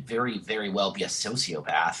 he could very, very well be a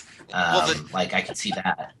sociopath. I could see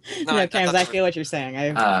that. No, No, Cairns, I feel what you're saying.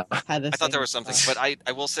 I've had this. I thought there was something, but I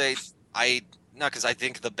will say because I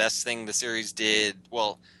think the best thing the series did,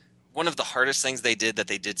 well, one of the hardest things they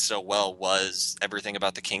did so well was everything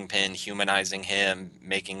about the Kingpin, humanizing him,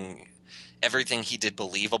 making everything he did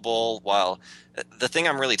believable. While the thing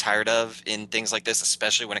I'm really tired of in things like this,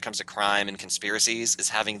 especially when it comes to crime and conspiracies, is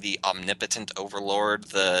having the omnipotent overlord,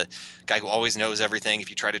 the guy who always knows everything. If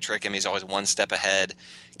you try to trick him, he's always one step ahead.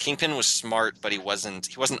 Kingpin was smart, but he wasn't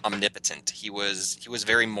omnipotent. He was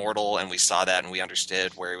very mortal, and we saw that, and we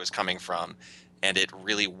understood where he was coming from. And it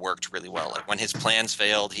really worked really well. When his plans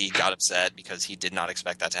failed, he got upset because he did not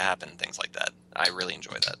expect that to happen. Things like that. I really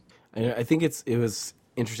enjoy that. I think it was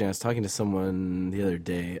interesting. I was talking to someone the other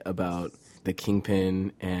day about the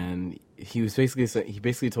Kingpin, and he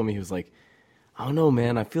basically told me, he was like, I don't know,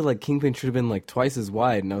 man. I feel like Kingpin should have been twice as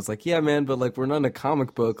wide. And I was like, yeah, man, but we're not in a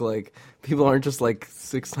comic book. People aren't just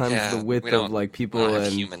 6 times the width of people. We don't have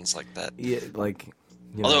and humans like that. Yeah,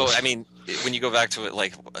 Although, when you go back to it,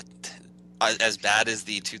 as bad as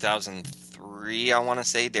the 2003, I want to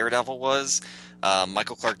say, Daredevil was,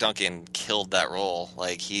 Michael Clark Duncan killed that role.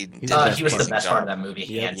 He was the best part of that movie,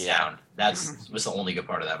 hands Yeah. down. That was the only good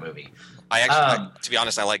part of that movie. I actually, to be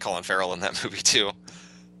honest, I like Colin Farrell in that movie too.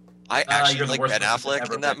 I actually like Ben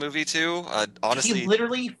Affleck in that movie too. Honestly, he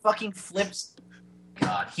literally fucking flips.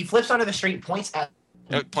 God, he flips onto the street, points at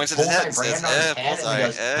his head, and says,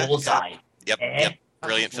 bullseye. Bullseye. Yep.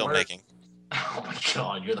 Brilliant filmmaking. Oh my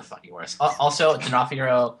god, you're the fucking worst. Also,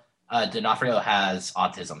 D'Onofrio has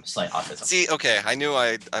autism, slight autism. See, okay, I knew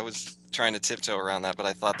I was trying to tiptoe around that, but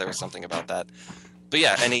I thought there was something about that. But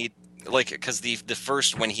yeah, and he because the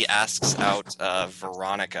first, when he asks out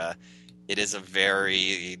Veronica, it is a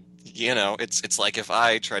very, it's like if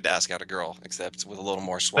I tried to ask out a girl, except with a little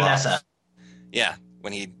more suave. Vanessa. Yeah,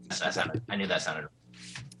 when he. I knew that sounded.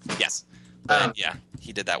 Yes, but yeah,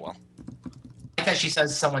 he did that well. Because she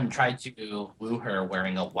says someone tried to woo her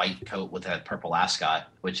wearing a white coat with a purple ascot,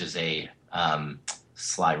 which is a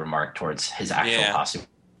sly remark towards his actual costume.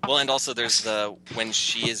 Well, and also there's when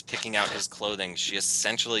she is picking out his clothing, she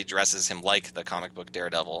essentially dresses him like the comic book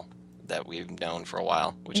Daredevil that we've known for a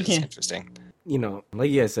while, which is interesting. You know, like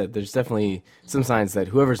you guys said, there's definitely some signs that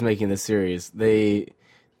whoever's making this series, they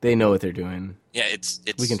know what they're doing. Yeah, it's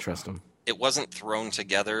we can trust them. It wasn't thrown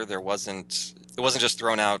together. It wasn't just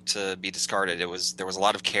thrown out to be discarded. There was a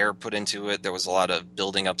lot of care put into it. There was a lot of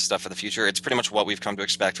building up stuff for the future. It's pretty much what we've come to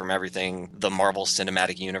expect from everything the Marvel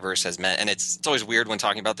Cinematic Universe has meant. And it's always weird when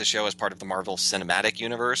talking about the show as part of the Marvel Cinematic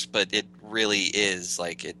Universe, but it really is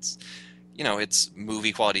like it's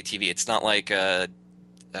movie quality TV. It's not like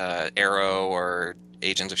Arrow or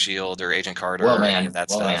Agents of S.H.I.E.L.D. or Agent Carter or any of that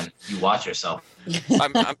stuff. Man, you watch yourself.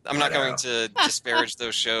 I'm not going to disparage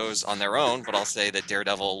those shows on their own, but I'll say that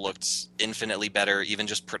Daredevil looked infinitely better, even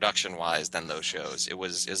just production-wise, than those shows. It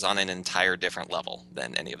was on an entire different level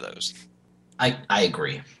than any of those. I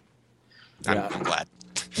agree. I'm glad.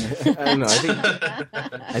 I don't know.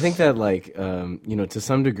 I think that like to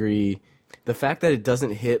some degree, the fact that it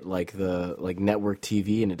doesn't hit like the network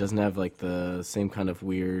TV and it doesn't have like the same kind of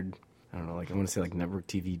weird, I don't know, like I want to say like network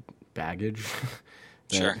TV baggage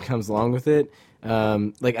that comes along with it.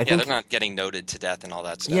 I think they're not getting noted to death and all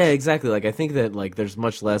that stuff. Yeah, exactly. Like I think that like there's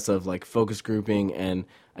much less of like focus grouping, and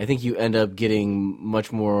I think you end up getting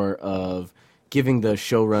much more of giving the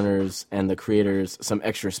showrunners and the creators some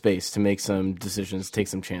extra space to make some decisions, take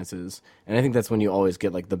some chances, and I think that's when you always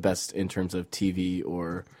get like the best in terms of TV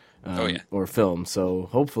or film. So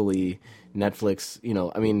hopefully Netflix,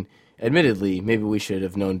 I mean, admittedly, maybe we should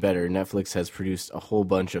have known better. Netflix has produced a whole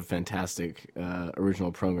bunch of fantastic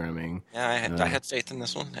original programming. Yeah, I had faith in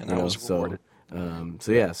this one, and I was rewarded.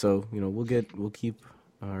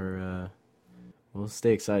 We'll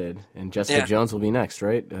stay excited. And Jessica Jones will be next,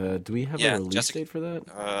 right? Do we have a release date for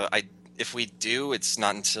that? If we do, it's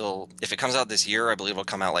not until, if it comes out this year, I believe it'll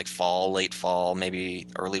come out like late fall, maybe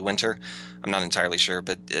early winter. I'm not entirely sure,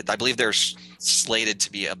 but I believe they're slated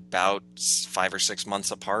to be about 5 or 6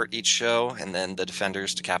 months apart each show, and then the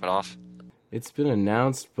Defenders to cap it off. It's been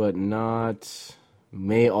announced, but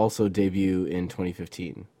may also debut in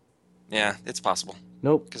 2015. Yeah, it's possible.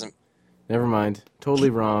 Nope. Never mind.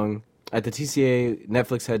 Totally wrong. At the TCA,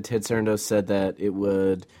 Netflix head Ted Sarandos said that it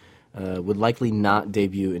would likely not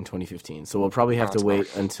debut in 2015. So we'll probably have to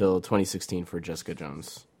wait until 2016 for Jessica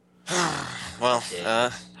Jones. Well,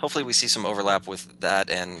 hopefully we see some overlap with that,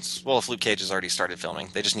 and if Luke Cage has already started filming,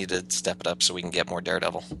 they just need to step it up so we can get more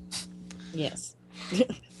Daredevil. Yes.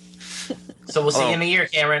 So we'll see you in a year,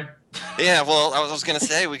 Cameron. Yeah, well, I was going to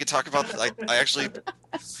say we could talk about. I actually,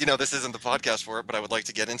 this isn't the podcast for it, but I would like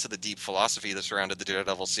to get into the deep philosophy that surrounded the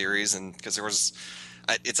Daredevil series, and because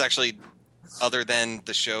it's actually, other than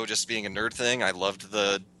the show just being a nerd thing, I loved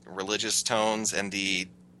the religious tones and the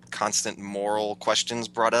constant moral questions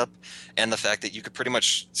brought up, and the fact that you could pretty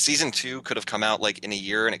much, season 2 could have come out like in a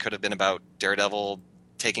year, and it could have been about Daredevil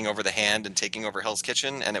taking over the Hand and taking over Hell's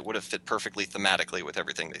Kitchen, and it would have fit perfectly thematically with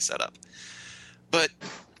everything they set up. But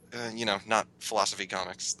not Philosophy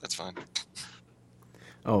Comics. That's fine.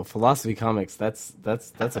 Oh, Philosophy Comics. That's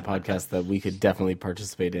a podcast that we could definitely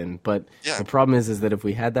participate in. But the problem is that if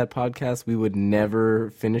we had that podcast, we would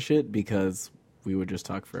never finish it because we would just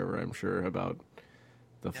talk forever, I'm sure, about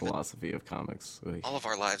the philosophy of comics. All of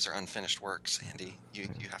our lives are unfinished works, Andy. You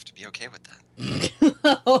have to be okay with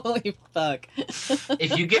that. Holy fuck.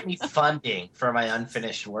 If you get me funding for my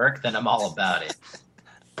unfinished work, then I'm all about it.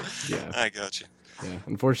 Yeah. I got you. Yeah,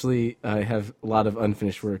 unfortunately, I have a lot of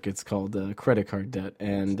unfinished work. It's called credit card debt,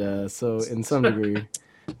 and so in some degree,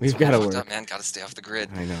 we've got to work. Up, man, got to stay off the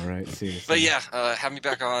grid. I know, right? Seriously. But yeah, have me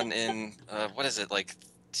back on in what is it, like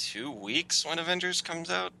 2 weeks when Avengers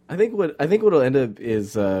comes out? I think what'll end up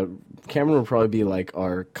is Cameron will probably be like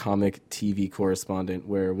our comic TV correspondent,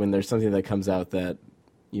 where when there's something that comes out that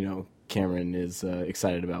Cameron is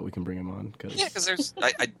excited about, we can bring him on. Because there's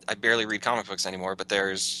I barely read comic books anymore, but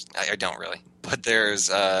I don't really. But there's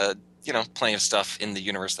plenty of stuff in the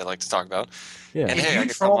universe that I like to talk about. Yeah. And if you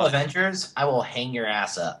troll Avengers, I will hang your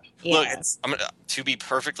ass up. Yeah. Look, to be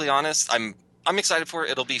perfectly honest, I'm excited for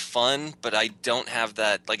it. It'll be fun, but I don't have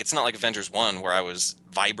that. Like, it's not like Avengers 1 where I was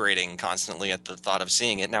vibrating constantly at the thought of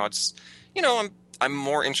seeing it. Now it's, I'm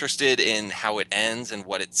more interested in how it ends and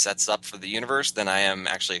what it sets up for the universe than I am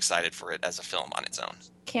actually excited for it as a film on its own.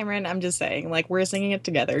 Cameron, I'm just saying, like, we're singing it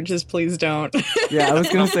together. Just please don't. Yeah, I was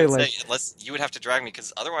gonna say like unless you would have to drag me,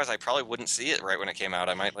 because otherwise I probably wouldn't see it right when it came out.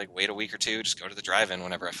 I might like wait a week or two, just go to the drive-in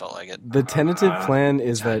whenever I felt like it. the tentative plan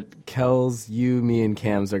is that Kels, you, me, and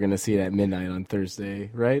Cams are gonna see it at midnight on Thursday,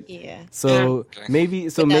 right? Yeah. So Okay. maybe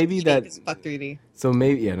But not 3D, that 'cause fuck 3D. so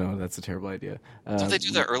maybe no, that's a terrible idea. Don't they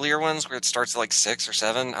do the earlier ones where it starts at like 6 or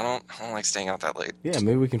 7? I don't like staying out that late. Yeah,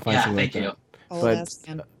 maybe we can find Yeah, something like thank you. that. Oh, But- that's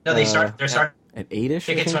fun. No, they Uh, start. They're starting. At 8ish.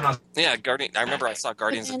 Tickets went on. Yeah, I remember I saw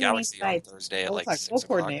Guardians of the Galaxy on Thursday at We'll like talk. 6 We'll o'clock.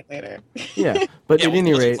 coordinate later. Yeah, but Yeah, at we'll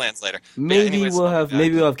any do rate, plans later. maybe anyways, we'll I'll be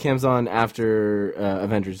have back. Cams on after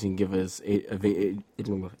Avengers and give us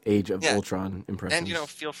Age of Yeah. Ultron impressions. And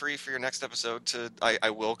feel free for your next episode to. I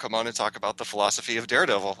will come on and talk about the philosophy of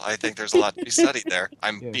Daredevil. I think there's a lot to be studied there.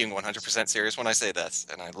 I'm Yeah. being 100% serious when I say this,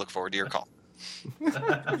 and I look forward to your call. All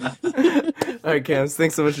right, Cams,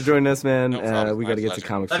 thanks so much for joining us, man. No problem. We My got to get to pleasure.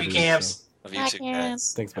 comics. Love for you, the week, Cams. so- Love you Bye, too, Cams.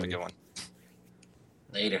 guys. Thanks, Have a buddy. good one.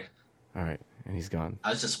 Later. All right, and he's gone. I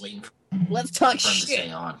was just waiting for Let's talk him to shit.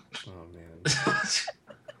 stay on. Oh man, Fuck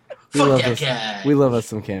love that this. guy. we love us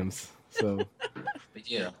some Cams. So We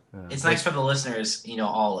do. uh, It's nice for the listeners,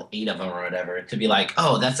 all 8 of them or whatever, to be like,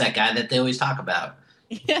 oh, that's that guy that they always talk about.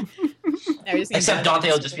 Yeah. Now we're just gonna Except go- Dante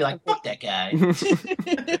will just be like, fuck that guy.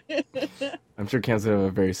 I'm sure Cams would have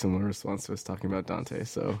a very similar response to us talking about Dante.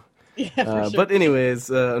 So. Yeah, for sure. But anyways,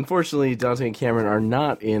 unfortunately, Dante and Cameron are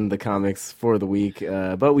not in the comics for the week.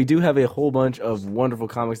 But we do have a whole bunch of wonderful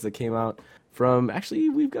comics that came out from. Actually,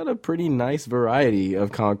 we've got a pretty nice variety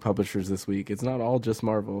of comic publishers this week. It's not all just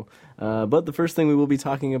Marvel. But the first thing we will be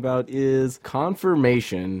talking about is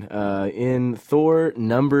Confirmation in Thor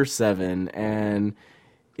 #7, and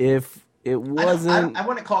if it wasn't. I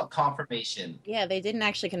want to call it confirmation. Yeah, they didn't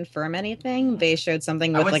actually confirm anything. They showed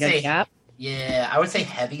something I with would like say- a gap. Yeah, I would say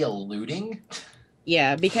heavy alluding.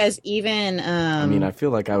 Yeah, because even I mean, I feel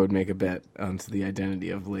like I would make a bet onto the identity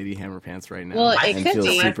of Lady Hammerpants right now. Well, I it and could feel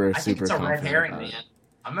be. super, I think super it's a red confident herring, about it. man.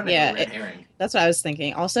 I'm gonna Yeah, go red herring. that's what I was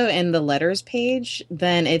thinking. Also, in the letters page,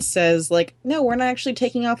 then it says like, no, we're not actually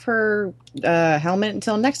taking off her helmet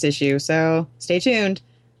until next issue. So stay tuned.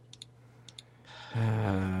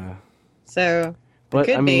 So But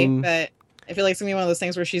could I mean, be, but I feel like it's gonna be one of those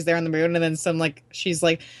things where she's there on the moon, and then she's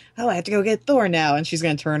like, oh, I have to go get Thor now, and she's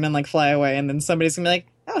gonna turn and like fly away, and then somebody's gonna be like,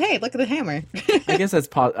 oh, hey, look at the hammer. I guess that's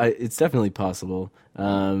it's definitely possible.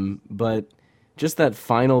 But just that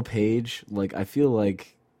final page, like I feel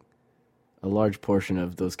like a large portion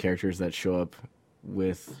of those characters that show up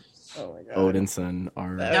with Oh my god, Odinson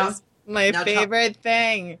are. that Now- was my now favorite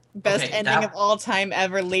thing. Best Okay, ending that- of all time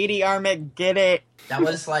ever. Lady Armit, get it? That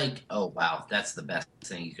was like, oh wow, that's the best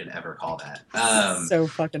thing you could ever call that. So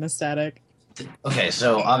fucking ecstatic. Okay,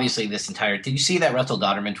 so obviously this entire. Did you see that Russell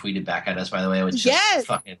Dodderman tweeted back at us? By the way, it was just Yes!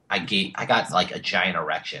 fucking. I got like a giant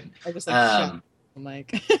erection. I just like shut Um, the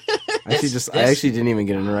mic. I actually didn't even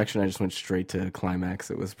get an erection. I just went straight to climax.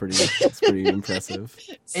 It's pretty impressive.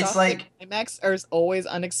 Soft like- climax are always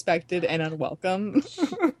unexpected and unwelcome.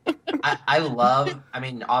 I love. I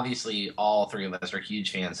mean, obviously, all 3 of us are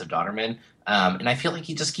huge fans of Dodderman, and I feel like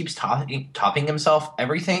he just keeps topping himself.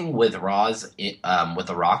 Everything with Roz, with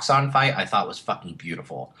the Roxxon fight, I thought was fucking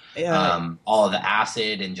beautiful. All of the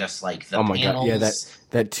acid and just like the Oh my panels. god, yeah,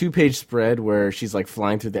 that 2-page spread where she's like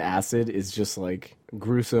flying through the acid is just like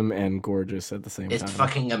gruesome and gorgeous at the same It's time.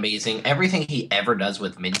 fucking amazing. Everything he ever does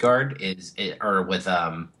with Midgard or with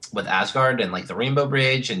Asgard and like the Rainbow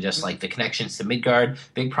Bridge and just like the connections to Midgard.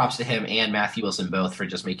 Big props to him and Matthew Wilson both for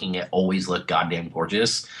just making it always look goddamn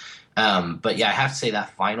gorgeous. But yeah, I have to say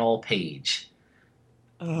that final page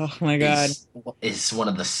Oh my god. is one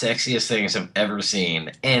of the sexiest things I've ever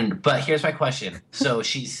seen. But here's my question. So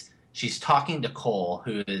she's talking to Cole,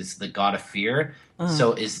 who is the god of fear.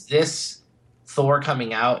 So is this Thor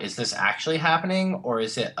coming out? Is this actually happening, or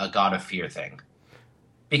is it a god of fear thing?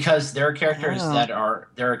 Because there are characters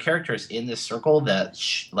there are characters in this circle that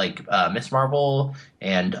like Miss Marvel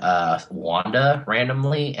and Wanda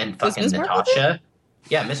randomly and fucking Miss Marvel Natasha.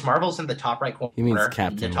 Yeah, Miss Marvel's in the top right corner. He means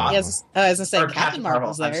Captain Natasha- Marvel. Yes, I was gonna say or Captain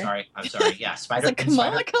Marvel's there. I'm sorry. Yeah, It's Spider like and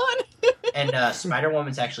Spider Kamala Khan. and Spider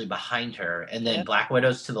Woman's actually behind her, and then Yeah. Black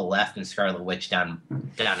Widow's to the left and Scarlet Witch down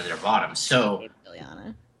at their bottom. So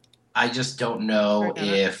Liliana. I just don't know Fair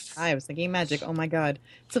enough. if. I was thinking magic. Oh my god,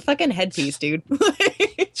 it's a fucking headpiece, dude. But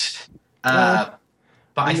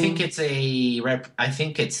I I think mean- it's I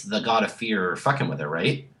think it's the God of Fear fucking with her,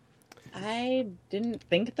 right? I didn't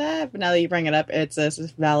think that, but now that you bring it up, it's a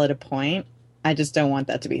valid point. I just don't want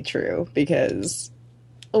that to be true because,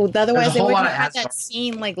 otherwise they whole wouldn't lot of have that Asgard-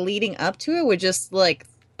 scene like leading up to it with just like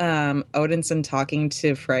Odinson talking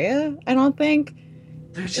to Freya. I don't think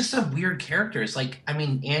there's just some weird characters. Like, I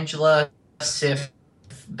mean, Angela, Sif,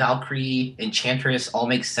 Valkyrie, Enchantress all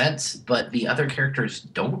make sense, but the other characters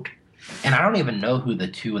don't. And I don't even know who the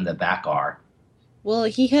two in the back are. Well,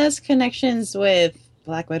 he has connections with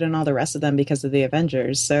Black Widow and all the rest of them because of the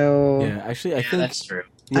Avengers. So Yeah, actually, I think that's true.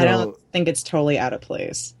 I don't think it's totally out of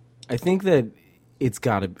place. I think that it's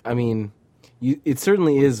got to. I mean, it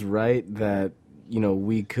certainly is right that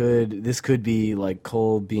this could be like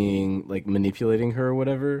Cole being like manipulating her or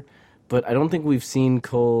whatever. But I don't think we've seen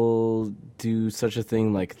Cole do such a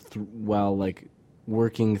thing like while like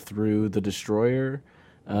working through the Destroyer.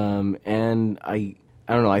 And I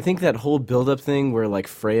don't know. I think that whole build-up thing where like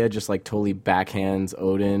Freya just like totally backhands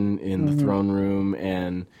Odin in the throne room,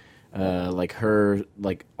 and like her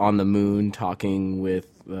like on the moon talking with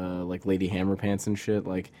like Lady Hammerpants and shit.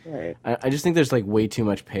 Like, Right. I just think there's like way too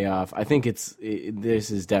much payoff. I think this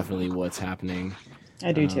is definitely what's happening.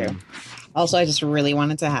 I do too. Also, I just really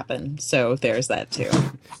want it to happen, so there's that too.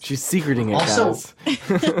 She's secreting it, Also-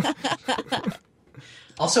 guys.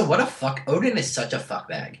 Also, what a fuck! Odin is such a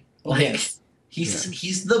fuckbag. Like, Yes.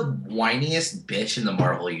 he's the whiniest bitch in the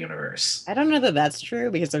Marvel universe. I don't know that that's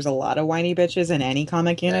true because there's a lot of whiny bitches in any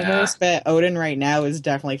comic universe, but Odin right now is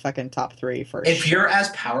definitely fucking top 3 for If sure. you're as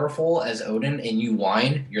powerful as Odin and you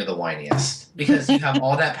whine, you're the whiniest because you have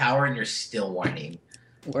all that power and you're still whining.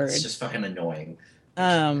 Word. It's just fucking annoying.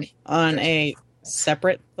 On a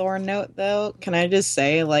separate Thor note, though, can I just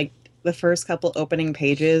say, like, the first couple opening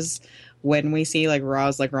pages when we see, like,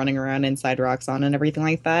 Roz, like, running around inside Roxxon and everything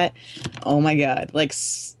like that, oh my god. Like,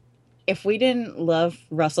 if we didn't love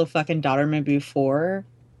Russell fucking Dodderman before,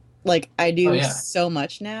 like, I do so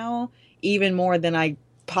much now, even more than I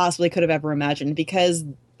possibly could have ever imagined, because,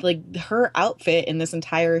 like, her outfit in this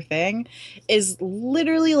entire thing is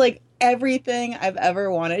literally, like, everything I've ever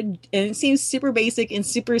wanted, and it seems super basic and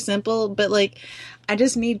super simple, but like I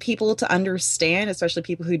just need people to understand, especially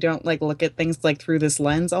people who don't like look at things like through this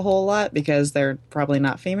lens a whole lot because they're probably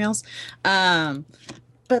not females.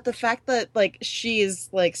 But the fact that like she is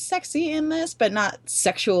like sexy in this but not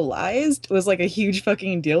sexualized was like a huge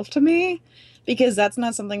fucking deal to me, because that's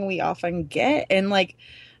not something we often get. And like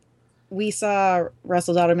we saw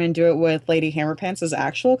Russell Dodderman do it with Lady Hammerpants'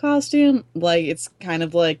 actual costume. Like, it's kind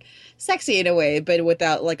of, like, sexy in a way, but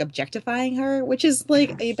without, like, objectifying her, which is,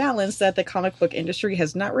 like, a balance that the comic book industry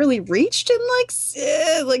has not really reached in,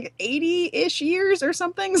 like 80-ish years or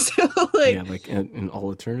something. So, like... Yeah, like in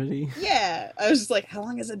all eternity? Yeah. I was just like, how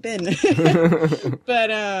long has it been?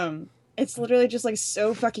 But, it's literally just, like,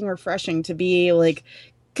 so fucking refreshing to be, like...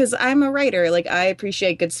 Because I'm a writer, like, I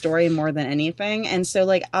appreciate good story more than anything, and so,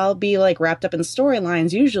 like, I'll be, like, wrapped up in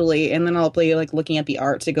storylines usually, and then I'll be, like, looking at the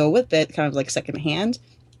art to go with it, kind of, like, secondhand,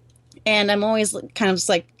 and I'm always kind of just,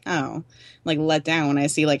 like, oh, like, let down when I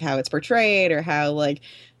see, like, how it's portrayed, or how, like,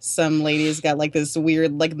 some lady's got, like, this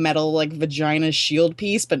weird, like, metal, like, vagina shield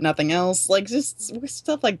piece, but nothing else, like, just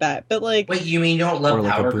stuff like that, but, like... Wait, you mean you don't love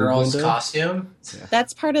like Power a boob Girl's window? costume? Yeah.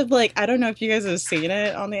 That's part of, like, I don't know if you guys have seen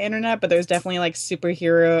it on the internet, but there's definitely, like,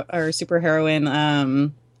 superhero or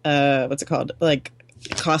superheroine, what's it called? Like,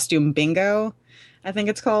 costume bingo, I think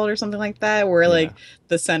it's called, or something like that, where, like,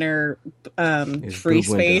 the center free boob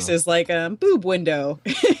space window. is, like, a boob window.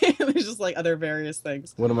 There's just, like, other various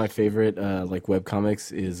things. One of my favorite like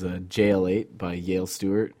webcomics is JL8 by Yale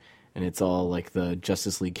Stewart, and it's all like the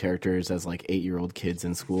Justice League characters as like 8-year-old kids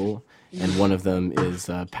in school, and one of them is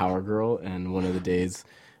Power Girl, and one of the days,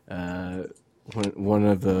 one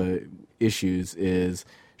of the issues is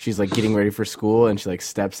she's like getting ready for school, and she like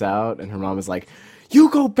steps out, and her mom is like, "You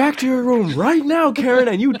go back to your room right now, Karen,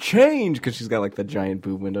 and you change," because she's got like the giant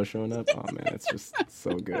boob window showing up. Oh man, it's just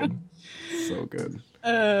so good, so good.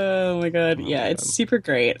 Oh my god, Oh yeah, my it's God. super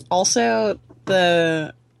great. Also,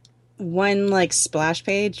 the one, like, splash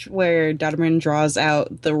page where Dodderman draws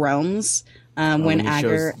out the realms when he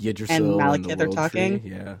Agar shows Yggdrasil and the Malekith are World talking.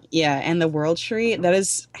 Tree, yeah. Yeah, and the World Tree, that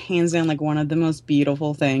is hands down like one of the most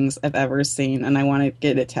beautiful things I've ever seen, and I want to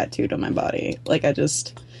get it tattooed on my body. Like, I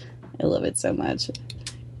love it so much.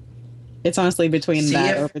 It's honestly between See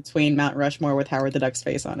that if- or between Mount Rushmore with Howard the Duck's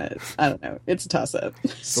face on it. I don't know. It's a toss-up.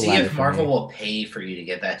 See latter if for Marvel me. will pay for you to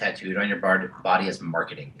get that tattooed on your body as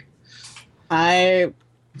marketing.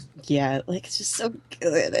 Yeah, like, it's just so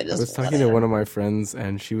good. I was talking to one of my friends,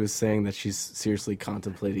 and she was saying that she's seriously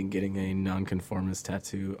contemplating getting a nonconformist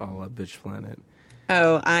tattoo a la Bitch Planet.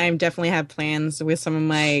 Oh, I definitely have plans with some of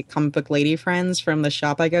my comic book lady friends from the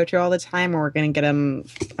shop I go to all the time, and we're going to get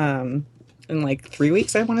them in like 3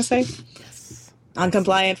 weeks, I want to say. Yes.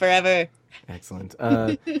 Non-compliant forever. Excellent.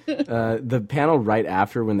 The panel right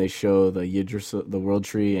after when they show the world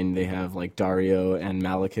tree and they have like Dario and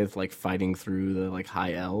Malekith like fighting through the like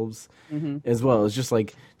high elves as well. It's just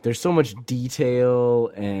like there's so much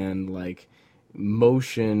detail and like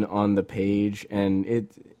motion on the page, and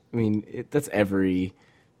that's every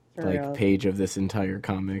like page of this entire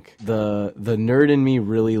comic. The nerd in me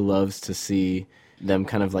really loves to see them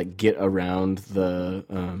kind of like get around the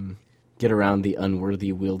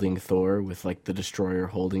unworthy wielding Thor with like the destroyer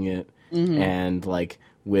holding it and like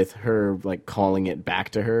with her like calling it back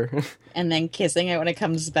to her and then kissing it when it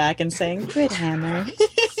comes back and saying good hammer.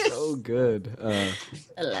 So good. I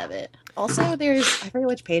love it. Also, I forget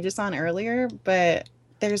which page it's on earlier, but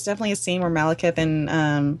there's definitely a scene where Malekith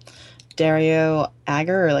and Dario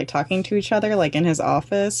Agger are like talking to each other, like in his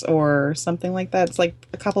office or something like that. It's like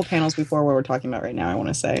a couple panels before what we're talking about right now, I want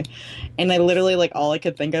to say. And I literally, like, all I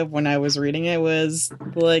could think of when I was reading it was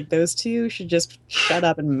like, those two should just shut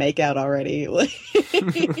up and make out already.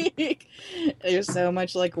 Like, there's so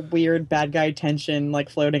much like weird bad guy tension like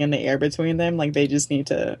floating in the air between them. Like, they just need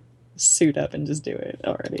to suit up and just do it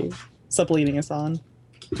already. Stop leading us on.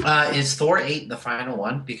 Is Thor 8 the final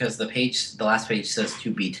one? Because the last page says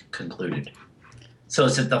to be concluded. So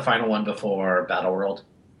is it the final one before Battleworld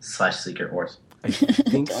 / Secret Wars? I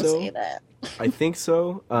think Don't so. say that. I think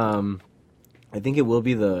so. I think it will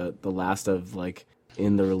be the last of like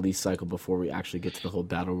in the release cycle before we actually get to the whole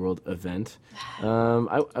Battleworld event.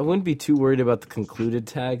 I wouldn't be too worried about the concluded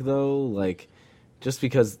tag though, like just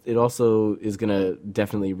because it also is gonna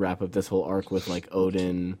definitely wrap up this whole arc with like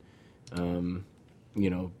Odin,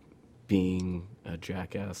 being a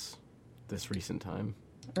jackass this recent time.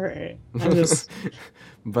 Right. I'm just.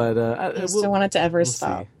 But I just don't want it to ever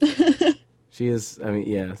stop. She is. I mean,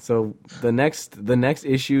 yeah. So the next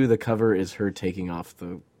issue, the cover is her taking off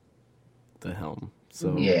the helm.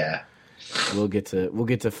 So yeah, we'll get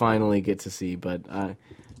to finally get to see. But I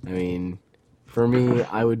mean, for me,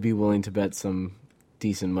 I would be willing to bet some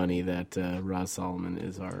decent money that Roz Solomon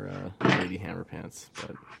is our Lady Hammerpants.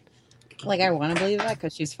 But like, I want to believe that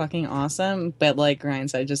because she's fucking awesome. But like Ryan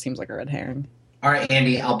said, it just seems like a red herring. All right,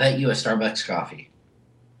 Andy, I'll bet you a Starbucks coffee.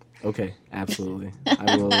 Okay, absolutely.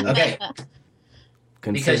 I will. Okay.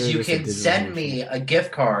 Because you this a can digital send version. me a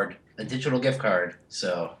gift card, a digital gift card.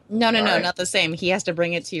 So No, all right. not the same. He has to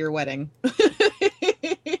bring it to your wedding.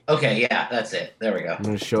 Okay, yeah, that's it. There we go. I'm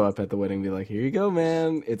gonna show up at the wedding and be like, "Here you go,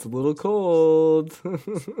 man. It's a little cold."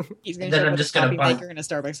 He's gonna Then show I'm up just with a gonna coffee buy- maker and a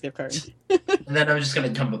Starbucks gift card. And then I'm just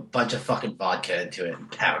going to dump a bunch of fucking vodka into it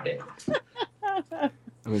and pound it.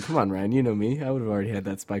 I mean, come on, Ryan. You know me. I would have already had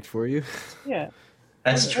that spiked for you. Yeah.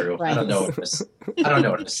 That's true. I don't know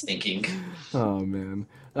what I was thinking. Oh man.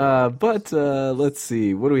 But let's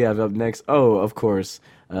see. What do we have up next? Oh, of course.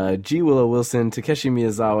 G. Willow Wilson, Takeshi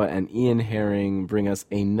Miyazawa, and Ian Herring bring us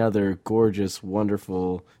another gorgeous,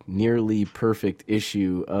 wonderful, nearly perfect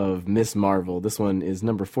issue of Miss Marvel. This one is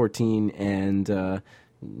number 14, and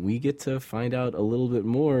we get to find out a little bit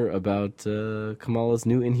more about Kamala's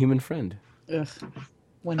new Inhuman friend. Ugh.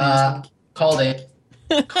 When Called it.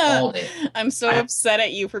 Called it. I'm so upset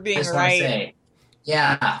at you for being Just wanna right. say,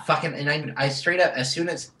 yeah, fucking, and I straight up, as soon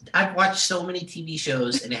as I've watched so many TV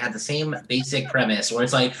shows and it had the same basic premise where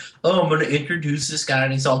it's like, oh, I'm gonna introduce this guy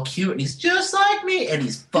and he's all cute and he's just like me and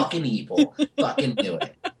he's fucking evil. Fucking do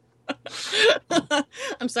it.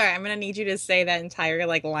 I'm sorry. I'm gonna need you to say that entire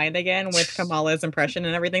like line again with Kamala's impression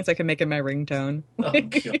and everything, so I can make it my ringtone. Oh,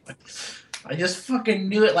 God. I just fucking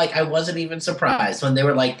knew it. Like, I wasn't even surprised when they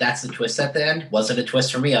were like, that's the twist at the end. Wasn't a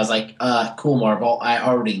twist for me. I was like, cool, Marvel. I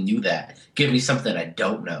already knew that. Give me something I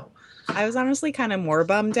don't know. I was honestly kind of more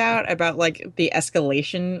bummed out about like the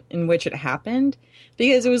escalation in which it happened,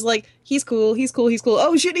 because it was like, he's cool.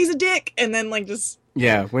 Oh shit, he's a dick. And then like just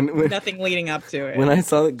Yeah, when nothing leading up to it. when I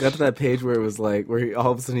got to that page where it was like,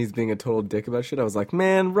 all of a sudden he's being a total dick about shit, I was like,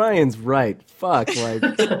 man, Ryan's right. Fuck, like,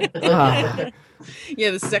 Yeah,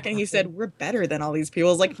 the second he said, we're better than all these people,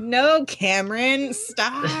 I was like, no, Cameron,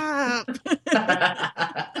 stop.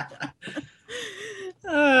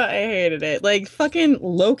 I hated it. Like, fucking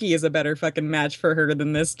Loki is a better fucking match for her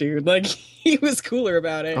than this dude. Like, he was cooler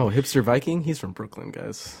about it. Oh, hipster Viking? He's from Brooklyn,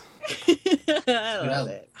 guys. I love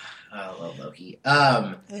it. I love Loki.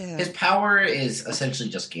 Yeah. His power is essentially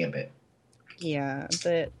just Gambit. Yeah,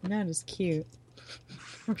 but not as cute.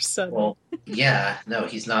 Or subtle. Well, yeah, no,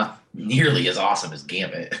 he's not nearly as awesome as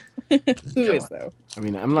Gambit. Who is, though? I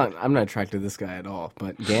mean, I'm not attracted to this guy at all,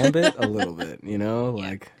 but Gambit a little bit, you know, Yeah,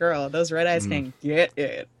 like girl, those red eyes can get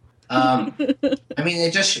it. I mean,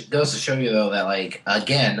 it just goes to show you though that, like,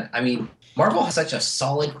 again, I mean, Marvel has such a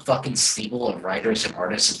solid fucking stable of writers and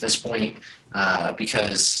artists at this point,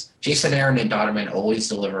 because Jason Aaron and Donnerman always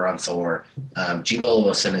deliver on Thor. G. Willow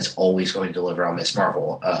Wilson is always going to deliver on Miss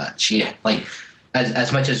Marvel. She like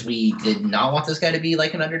as much as we did not want this guy to be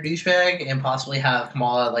like an under douchebag and possibly have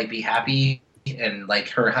Kamala like be happy. And like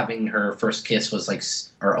her having her first kiss was like,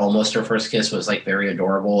 or almost her first kiss was like very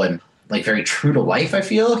adorable and like very true to life. I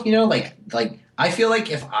feel, like I feel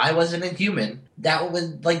like if I was an Inhuman, that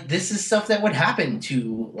would like this is stuff that would happen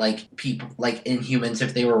to like people like Inhumans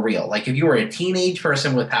if they were real. Like if you were a teenage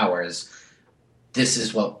person with powers, this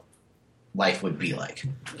is what life would be like.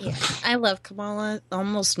 Yeah, I love Kamala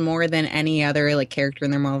almost more than any other like character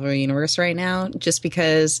in the Marvel universe right now, just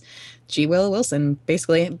because G. Willow Wilson,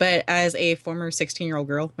 basically. But as a former 16-year-old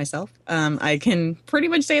girl myself, I can pretty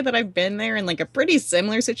much say that I've been there in like a pretty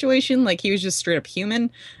similar situation. Like he was just straight up human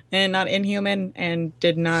and not inhuman, and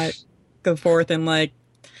did not go forth and like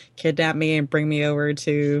kidnap me and bring me over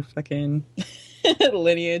to fucking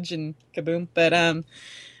lineage and kaboom. But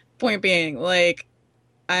point being, like,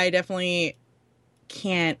 I definitely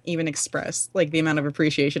can't even express like the amount of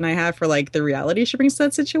appreciation I have for like the reality she brings to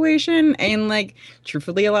that situation. And like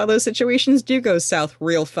truthfully, a lot of those situations do go south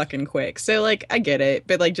real fucking quick. So like I get it,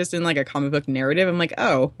 but like just in like a comic book narrative, I'm like,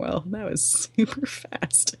 oh well, that was super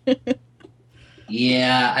fast.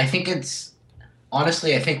 Yeah, I think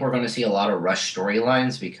honestly, I think we're going to see a lot of rush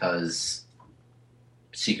storylines because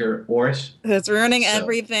Secret Wars. That's ruining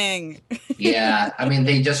everything. Yeah, I mean,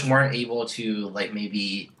 they just weren't able to, like,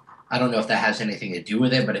 maybe, I don't know if that has anything to do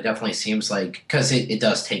with it, but it definitely seems like, because it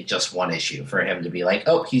does take just one issue for him to be like,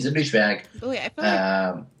 oh, he's a douchebag. Oh, yeah,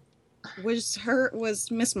 I feel like,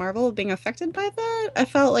 was Miss Marvel being affected by that? I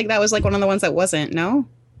felt like that was, like, one of the ones that wasn't, no?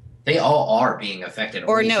 They all are being affected.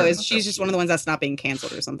 Or no, she's just one of the ones that's not being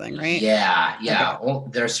canceled or something, right? Yeah. Okay. Well,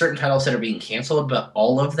 there are certain titles that are being canceled, but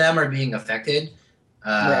all of them are being affected.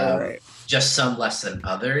 Right. Just some less than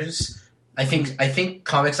others. I think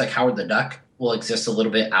comics like Howard the Duck will exist a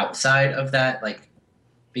little bit outside of that, like,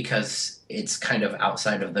 because it's kind of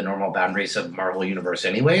outside of the normal boundaries of Marvel Universe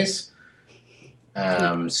anyways.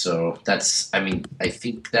 So that's, I mean, I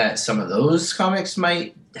think that some of those comics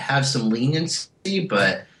might have some leniency,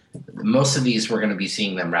 but most of these we're going to be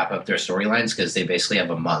seeing them wrap up their storylines because they basically have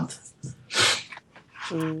a month.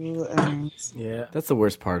 Yeah, that's the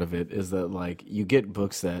worst part of it, is that like you get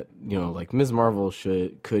books that, like Ms. Marvel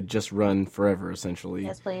could just run forever essentially.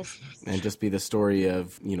 Yes, please. And just be the story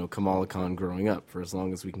of, Kamala Khan growing up for as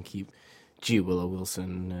long as we can keep G. Willow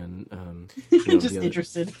Wilson and just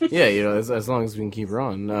interested. Yeah, as long as we can keep her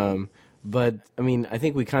on. But I mean, I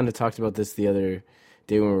think we kind of talked about this the other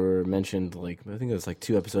day when we were mentioned, like, I think it was like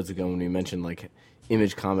 2 episodes ago when we mentioned like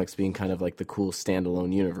Image Comics being kind of like the cool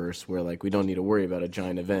standalone universe where like we don't need to worry about a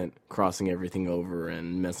giant event crossing everything over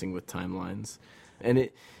and messing with timelines. And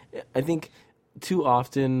I think too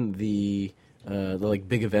often the like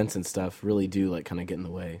big events and stuff really do like kind of get in the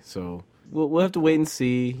way. So we'll have to wait and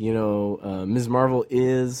see. Ms. Marvel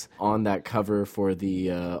is on that cover for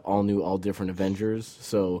the all new, all different Avengers.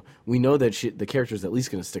 So we know that the character's at least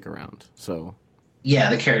going to stick around. So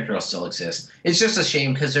yeah, the character will still exist. It's just a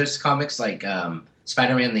shame because there's comics like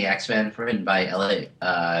Spider-Man and the X-Men written by Elliot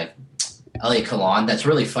Kalan that's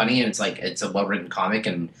really funny, and it's a well-written comic,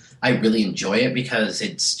 and I really enjoy it because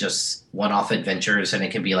it's just one-off adventures and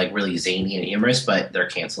it can be like really zany and humorous, but they're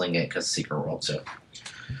canceling it because Secret World. So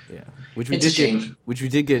yeah, which we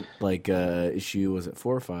did get like issue, was it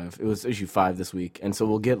 4 or 5? It was issue 5 this week, and so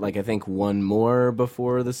we'll get like I think one more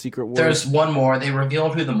before the Secret War. There's one more. They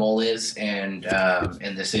revealed who the mole is, and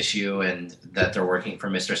in this issue, and that they're working for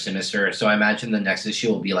Mr. Sinister. So I imagine the next issue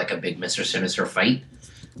will be like a big Mr. Sinister fight,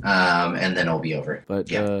 and then it'll be over.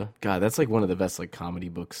 But yeah. God, that's like one of the best like comedy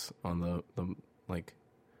books on the like.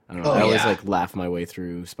 I don't know. Oh, I always yeah. like laugh my way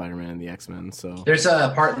through Spider-Man and the X-Men. So There's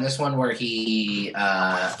a part in this one where he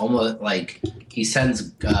almost like he sends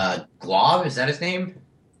Glob. Is that his name?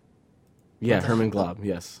 yeah, Herman Glob.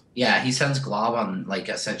 Yes. Yeah, he sends Glob on like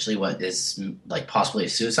essentially what is like possibly a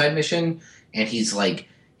suicide mission, and he's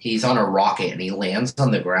on a rocket and he lands on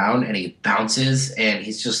the ground and he bounces and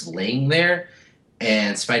he's just laying there,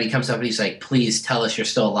 and Spidey comes up and he's like, "Please tell us you're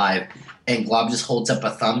still alive." And Glob just holds up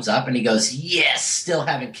a thumbs up and he goes, "Yes, still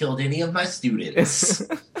haven't killed any of my students."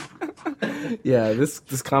 Yeah,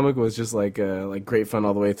 this comic was just like great fun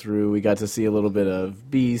all the way through. We got to see a little bit of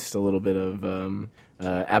Beast, a little bit of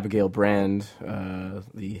Abigail Brand,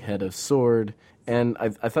 the head of Sword, and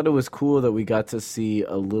I thought it was cool that we got to see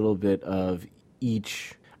a little bit of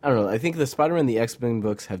each. I don't know. I think the Spider-Man and the X-Men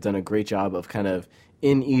books have done a great job of kind of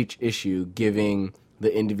in each issue giving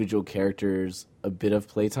the individual characters a bit of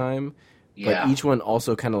playtime. but each one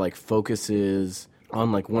also kind of like focuses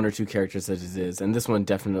on like one or two characters as it is, and this one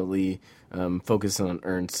definitely focuses on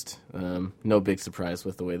Ernst. No big surprise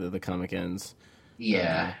with the way that the comic ends.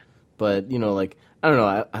 Yeah. But, you know, like, I don't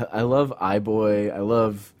know, I love iBoy, I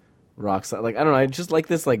love Roxxon. Like, I don't know, I just like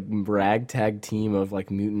this, like, ragtag team of, like,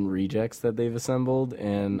 mutant rejects that they've assembled,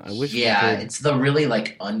 and I wish it's the really,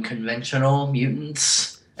 like, unconventional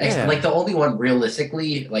mutants. Yeah. Like, the only one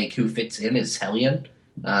realistically, like, who fits in is Hellion,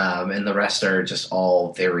 and the rest are just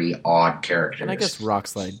all very odd characters. And I guess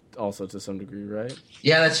Rockslide also to some degree, right?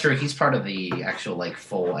 Yeah, that's true. He's part of the actual, like,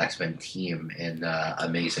 full X-Men team in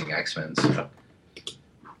Amazing X-Men, so...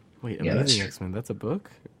 Wait, Amazing X-Men, that's a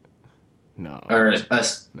book? No. Or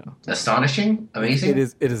no. Astonishing? Amazing?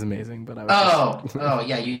 It is amazing, but I was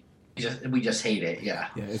yeah, we just hate it, yeah.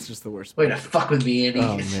 Yeah, it's just the worst. Way to fuck with me, Andy.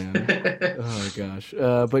 Oh, man. Oh, gosh.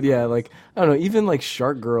 But yeah, like, I don't know, even, like,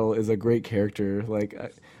 Shark Girl is a great character. Like,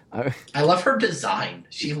 I love her design.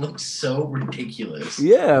 She looks so ridiculous.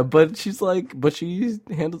 Yeah, but she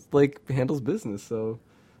handles business, so,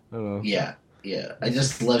 I don't know. Yeah. I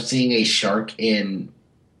just love seeing a shark in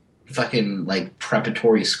fucking like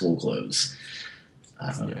preparatory school clothes.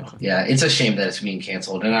 Yeah, it's a shame that it's being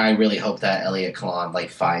canceled, and I really hope that Elliot Kalan like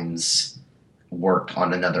finds work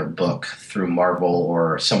on another book through Marvel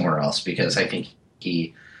or somewhere else, because I think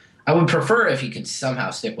I would prefer if he could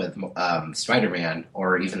somehow stick with Spider-Man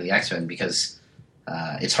or even the X-Men, because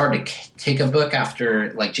it's hard to take a book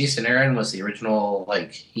after, like, Jason Aaron was the original,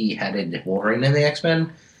 like, he headed Wolverine in the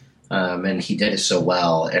X-Men. And he did it so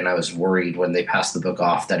well, and I was worried when they passed the book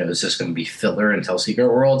off that it was just going to be filler until Secret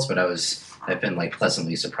Worlds, but I've been like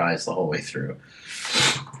pleasantly surprised the whole way through.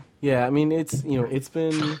 Yeah, I mean, it's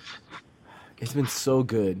been so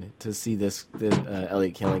good to see this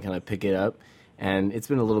Elliot Kalan kind of pick it up, and it's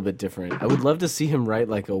been a little bit different. I would love to see him write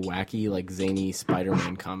like a wacky, like zany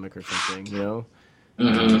Spider-Man comic or something, you know?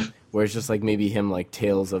 Mm-hmm. Where it's just like maybe him like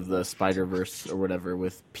Tales of the Spider-Verse or whatever,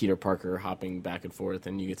 with Peter Parker hopping back and forth,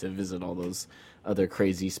 and you get to visit all those other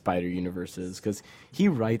crazy spider universes, because he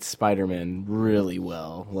writes Spider-Man really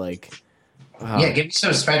well. Like, yeah, give me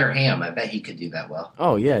some Spider-Ham. I bet he could do that well.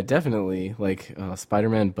 Oh yeah, definitely. Like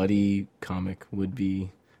Spider-Man buddy comic would be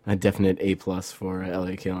a definite A+ for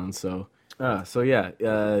Elliot Kalan. So yeah,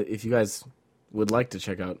 if you guys would like to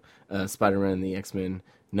check out Spider-Man and the X-Men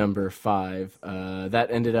number 5, that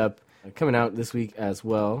ended up coming out this week as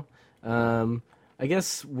well. I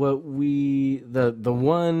guess the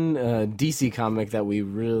one DC comic that we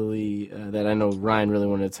really that I know Ryan really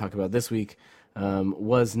wanted to talk about this week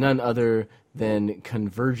was none other than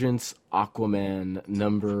Convergence Aquaman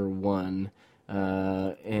number 1,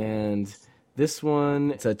 and this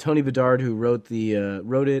one, it's Tony Bedard who wrote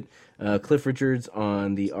it. Cliff Richards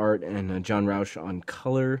on the art, and John Rauch on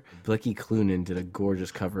color. Becky Cloonan did a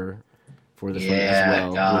gorgeous cover for this one as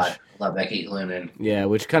well. God, love Becky Cloonan. Yeah,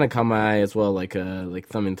 which kind of caught my eye as well, like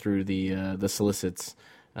thumbing through the solicits.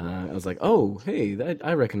 I was like, oh, hey,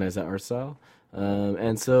 I recognize that art style.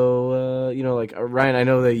 And so like Ryan, I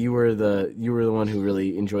know that you were the one who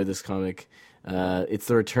really enjoyed this comic. It's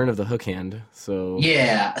the return of the Hook Hand. So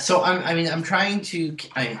yeah, so I'm trying to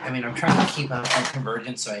keep up on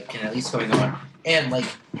Convergence so I can at least going on. And like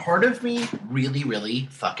part of me really, really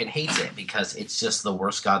fucking hates it, because it's just the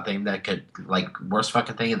worst fucking thing that could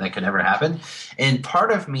ever happen. And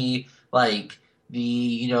part of me, like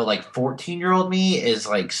the 14-year-old me, is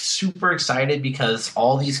like super excited because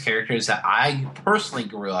all these characters that I personally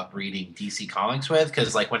grew up reading DC Comics with,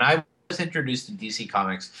 because like when I was introduced to DC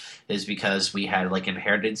Comics is because we had like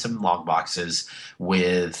inherited some long boxes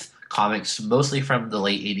with comics mostly from the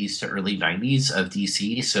late 80s to early 90s of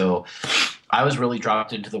DC. So I was really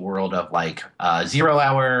dropped into the world of like Zero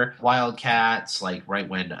Hour, Wildcats, like right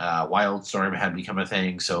when Wildstorm had become a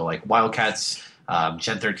thing. So like Wildcats,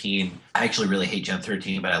 Gen 13. I actually really hate Gen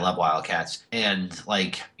 13, but I love Wildcats. And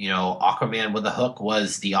like, Aquaman with a Hook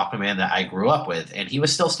was the Aquaman that I grew up with. And he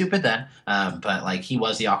was still stupid then. But like he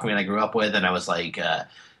was the Aquaman I grew up with. And I was like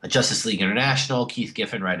Justice League International, Keith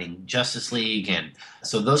Giffen writing Justice League. And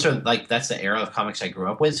so those are like, that's the era of comics I grew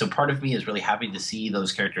up with. So part of me is really happy to see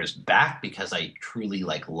those characters back because I truly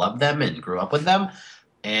like love them and grew up with them.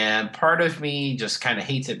 And part of me just kind of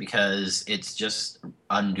hates it because it's just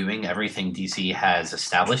undoing everything DC has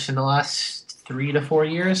established in the last 3 to 4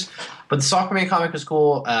 years. But the Aquaman comic was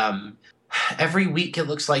cool. Every week it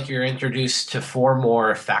looks like you're introduced to 4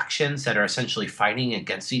 more factions that are essentially fighting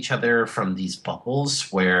against each other from these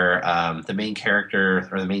bubbles where the main character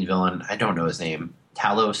or the main villain, I don't know his name,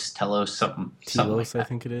 Telos, something like that. I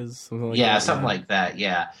think it is. Something like that,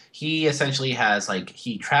 yeah. He essentially has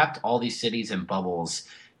he trapped all these cities in bubbles,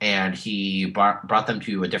 and he brought them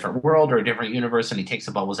to a different world or a different universe, and he takes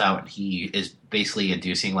the bubbles out, and he is basically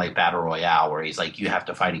inducing like battle royale, where he's like, you have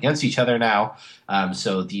to fight against each other now.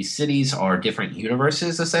 So these cities are different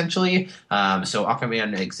universes essentially. So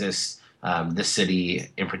Aquaman exists. This city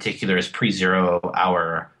in particular is pre-Zero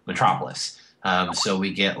Hour Metropolis. So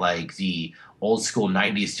we get like the old school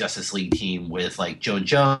 90s Justice League team with like Joe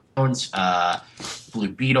Jones, Blue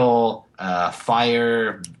Beetle,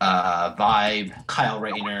 Fire, Vibe, Kyle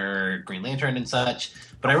Rayner, Green Lantern, and such.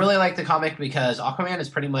 But I really like the comic because Aquaman is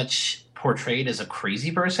pretty much portrayed as a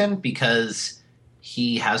crazy person because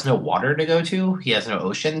he has no water to go to. He has no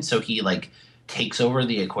ocean, so he like takes over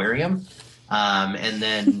the aquarium. And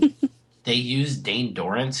then they use Dane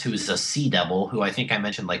Dorrance, who's a sea devil, who I think I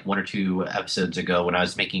mentioned like 1 or 2 episodes ago when I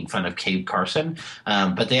was making fun of Cave Carson.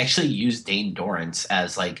 But they actually use Dane Dorrance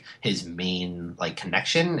as like his main like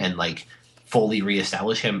connection and like fully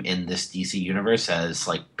reestablish him in this DC universe as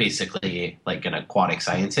like basically like an aquatic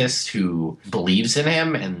scientist who believes in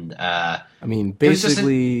him. And I mean,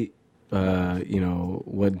 basically, you know,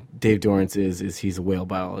 what Dave Dorrance is he's a whale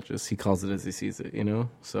biologist. He calls it as he sees it, you know?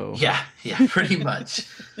 So yeah, pretty much.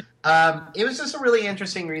 It was just a really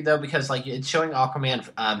interesting read though, because like it's showing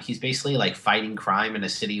Aquaman, he's basically like fighting crime in a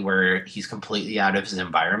city where he's completely out of his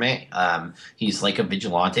environment. He's like a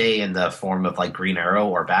vigilante in the form of like Green Arrow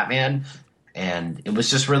or Batman. And it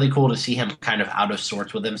was just really cool to see him kind of out of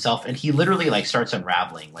sorts with himself. And he literally like starts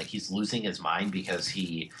unraveling. Like he's losing his mind because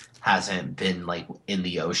he hasn't been like in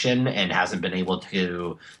the ocean and hasn't been able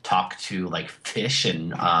to talk to like fish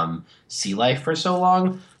and sea life for so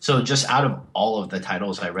long. So just out of all of the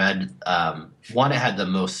titles I read, one, it had the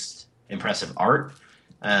most impressive art,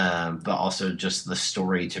 but also just the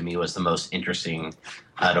story to me was the most interesting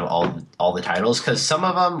out of all the titles. Because some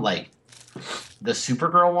of them, like the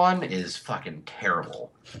Supergirl one, is fucking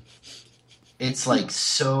terrible. It's like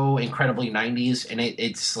so incredibly 90s, and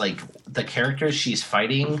it's like the characters she's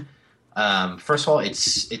fighting. First of all,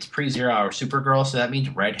 it's pre-Zero Hour Supergirl, so that means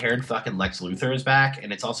red-haired fucking Lex Luthor is back,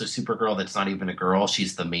 and it's also Supergirl that's not even a girl.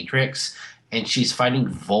 She's the Matrix, and she's fighting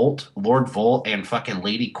Volt, Lord Volt, and fucking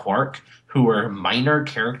Lady Quark, who are minor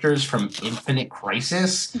characters from Infinite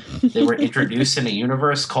Crisis. They were introduced in a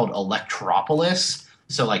universe called Electropolis.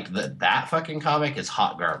 So, like, that fucking comic is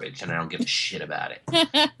hot garbage, and I don't give a shit about it.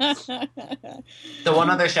 The one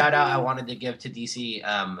other shout-out I wanted to give to DC,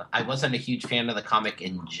 I wasn't a huge fan of the comic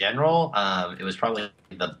in general. It was probably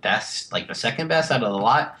the best, like, the second best out of the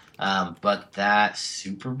lot. But that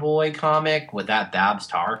Superboy comic with that Babs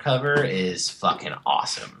Tarr cover is fucking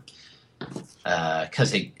awesome.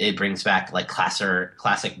 Because it brings back, like,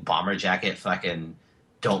 classic bomber jacket fucking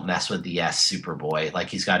don't mess with the Superboy. Like,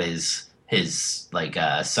 he's got his like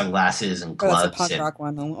sunglasses and gloves. That's a punk rock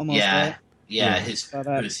one, almost. Yeah, right? yeah, his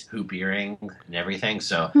hoop earring and everything.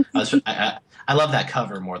 So I love that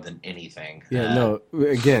cover more than anything. Yeah, no.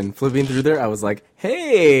 Again, flipping through there, I was like,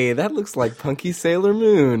 "Hey, that looks like Punky Sailor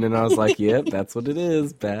Moon," and I was like, "Yep, that's what it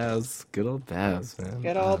is, Babs. Good old Babs, man.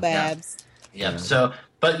 Good old Babs." Yep. So,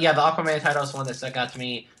 but yeah, the Aquaman title is one that stuck out to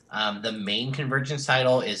me. The main Convergence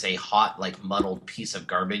title is a hot, like, muddled piece of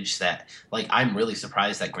garbage that, like, I'm really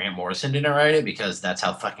surprised that Grant Morrison didn't write it because that's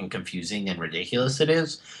how fucking confusing and ridiculous it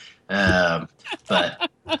is. But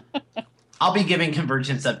I'll be giving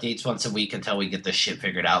Convergence updates once a week until we get this shit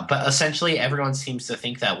figured out. But essentially, everyone seems to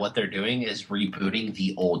think that what they're doing is rebooting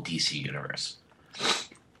the old DC universe.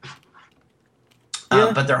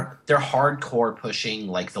 Yeah. But they're hardcore pushing,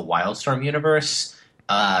 like, the Wildstorm universe.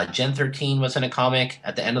 Gen 13 was in a comic.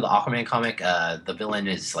 At the end of the Aquaman comic, the villain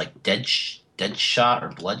is like Deadshot or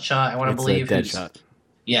Bloodshot, I want to believe. Deadshot.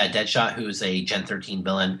 Yeah, Deadshot, who's a Gen 13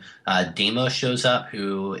 villain. Deimos shows up,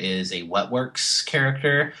 who is a Wetworks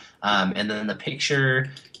character. And then the picture,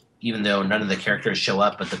 even though none of the characters show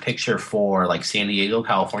up, but the picture for like San Diego,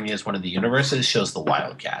 California is one of the universes, shows the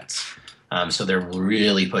Wildcats. So they're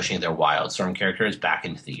really pushing their Wildstorm characters back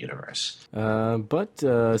into the universe.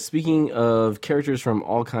 But speaking of characters from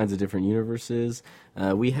all kinds of different universes,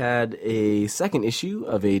 we had a second issue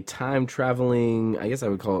of a time-traveling, I guess I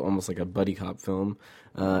would call it almost like a buddy cop film,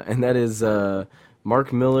 and that is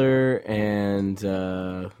Mark Miller and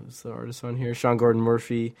who's the artist on here? Sean Gordon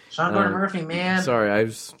Murphy. Sean Gordon Murphy, man. Sorry,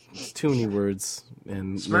 I've too many words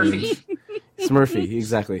and Smurfy. Smurfy,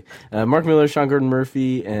 exactly. Mark Miller, Sean Gordon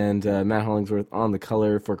Murphy, and Matt Hollingsworth on the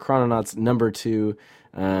color for Chrononauts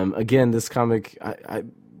 #2. Again, this comic I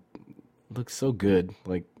looks so good.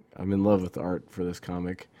 Like, I'm in love with the art for this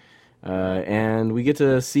comic, and we get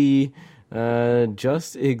to see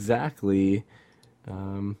just exactly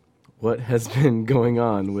what has been going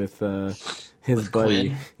on with his buddy.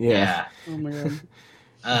 Quinn. Yeah. Oh my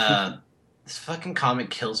god. this fucking comic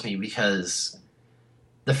kills me because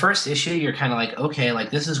the first issue, you're kind of like, okay, like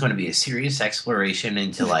this is going to be a serious exploration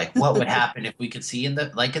into like what would happen if we could see in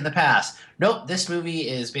the past. Nope, this movie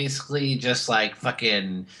is basically just like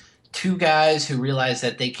fucking two guys who realize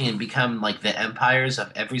that they can become like the empires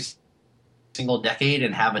of every single decade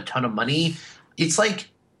and have a ton of money. It's like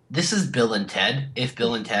this is Bill and Ted if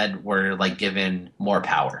Bill and Ted were like given more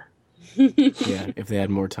power. Yeah, if they had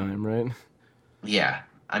more time, right? Yeah,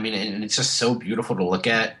 I mean, and it's just so beautiful to look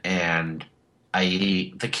at, and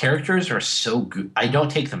the characters are so good. I don't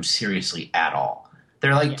take them seriously at all.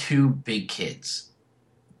 They're like two big kids.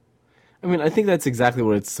 I mean, I think that's exactly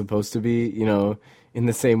what it's supposed to be. You know, in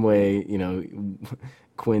the same way, you know,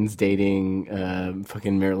 Quinn's dating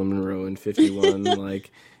fucking Marilyn Monroe in 51.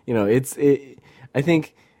 Like, you know, I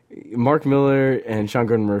think Mark Miller and Sean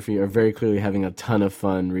Gordon Murphy are very clearly having a ton of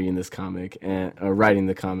fun reading this comic and writing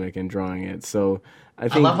the comic and drawing it. So I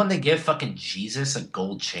love when they give fucking Jesus a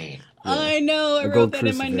gold chain. Yeah. I know. I wrote that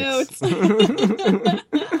in my notes.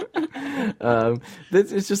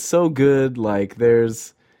 It's just so good. Like,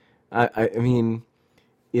 I mean,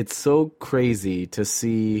 it's so crazy to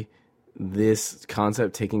see this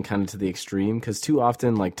concept taken kind of to the extreme, because too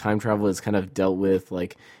often, like, time travel is kind of dealt with,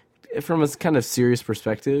 like, from a kind of serious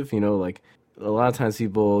perspective, you know, like, a lot of times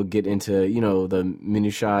people get into, you know, the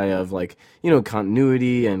minutiae of, like, you know,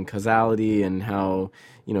 continuity and causality and how,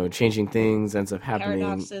 you know, changing things ends up happening.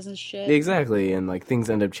 Paradoxes and shit. Exactly, and, like, things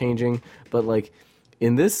end up changing. But, like,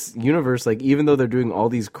 in this universe, like, even though they're doing all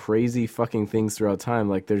these crazy fucking things throughout time,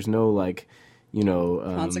 like, there's no, like, you know...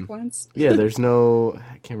 consequence? Yeah, there's no...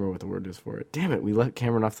 I can't remember what the word is for it. Damn it, we let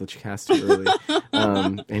Cameron off the cast too early.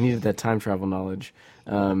 I needed that time travel knowledge.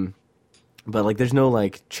 But, like, there's no,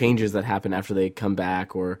 like, changes that happen after they come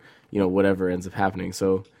back or, you know, whatever ends up happening.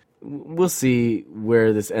 So we'll see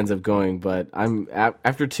where this ends up going. But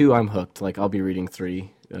after 2, I'm hooked. Like, I'll be reading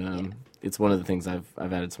 3. It's one of the things I've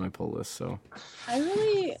added to my pull list. So I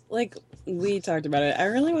really, like, we talked about it. I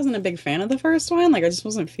really wasn't a big fan of the first one. Like, I just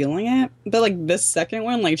wasn't feeling it. But, like, this second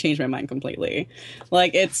one, like, changed my mind completely.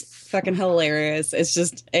 Like, it's fucking hilarious. It's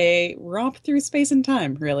just a romp through space and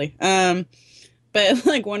time, really. But,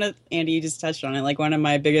 like, Andy, you just touched on it, like, one of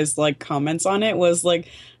my biggest, like, comments on it was, like,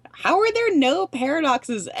 how are there no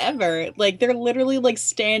paradoxes ever? Like, they're literally, like,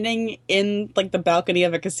 standing in, like, the balcony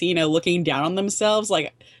of a casino looking down on themselves,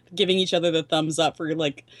 like, giving each other the thumbs up for,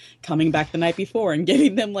 like, coming back the night before and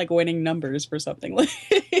giving them, like, winning numbers for something. Like,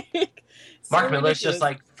 Mark Miller's just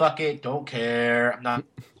like, fuck it, don't care. I'm not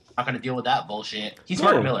going to deal with that bullshit. He's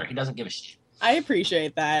Mark Miller. He doesn't give a shit. I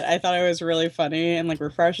appreciate that. I thought it was really funny and, like,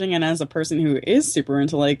 refreshing. And as a person who is super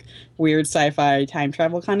into, like, weird sci-fi time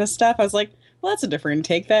travel kind of stuff, I was like, well, that's a different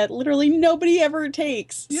take that literally nobody ever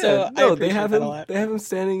takes. Yeah, so no, they have him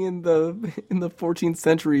standing in the 14th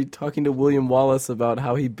century talking to William Wallace about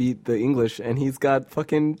how he beat the English, and he's got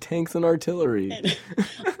fucking tanks and artillery.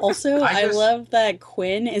 Also, I love that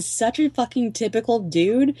Quinn is such a fucking typical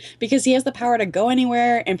dude because he has the power to go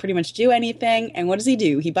anywhere and pretty much do anything. And what does he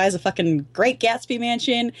do? He buys a fucking Great Gatsby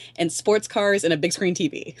mansion and sports cars and a big screen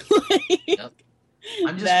TV. Yep.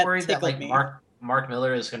 I'm just worried that, like, Mark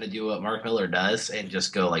Miller is going to do what Mark Miller does and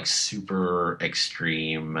just go, like, super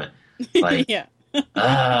extreme. Like, yeah.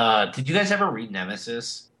 Did you guys ever read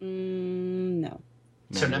Nemesis? No.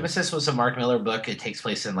 So Nemesis was a Mark Miller book. It takes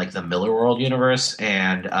place in, like, the Miller World universe,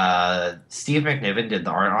 and Steve McNiven did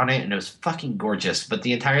the art on it, and it was fucking gorgeous. But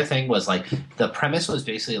the entire thing was, like, the premise was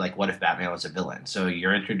basically, like, what if Batman was a villain? So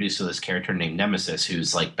you're introduced to this character named Nemesis,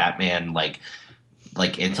 who's, like, Batman, like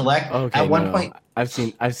intellect. Okay, at one point, I've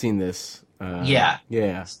seen this. Yeah.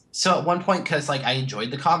 Yeah. So at one point, because, like, I enjoyed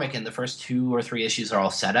the comic, and the first 2 or 3 issues are all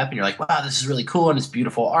set up, and you're like, wow, this is really cool, and it's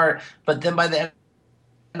beautiful art. But then by the end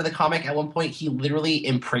of the comic, at one point, he literally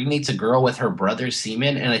impregnates a girl with her brother's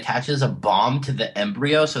semen and attaches a bomb to the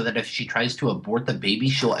embryo so that if she tries to abort the baby,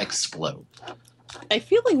 she'll explode. I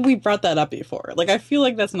feel like we brought that up before. Like, I feel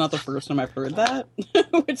like that's not the first time I've heard that,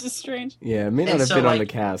 which is strange. Yeah, it may not have been on the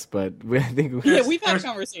cast, but I think we've had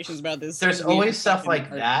conversations about this. There's always stuff like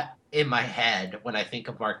that in my head when I think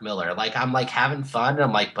of Mark Miller. Like, I'm, like, having fun, and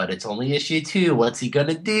I'm like, but it's only issue 2. What's he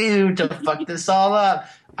gonna do to fuck this all up?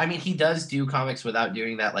 I mean, he does do comics without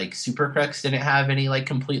doing that. Like, Super Crux didn't have any, like,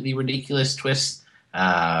 completely ridiculous twists.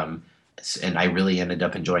 And I really ended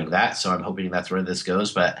up enjoying that, so I'm hoping that's where this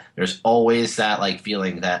goes. But there's always that, like,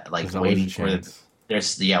 feeling that, like, waiting for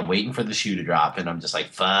there's waiting for the shoe to drop, and I'm just like,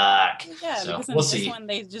 fuck. Yeah, so, because in we'll this see. one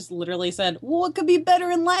they just literally said, well, what could be better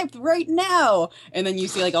in life right now? And then you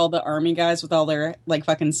see like all the army guys with all their like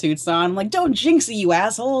fucking suits on. I'm like, don't jinx it, you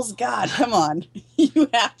assholes. God, come on. You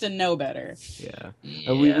have to know better. Yeah.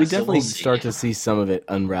 Yeah, we so definitely we'll see. start to see some of it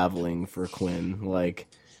unraveling for Quinn. Like,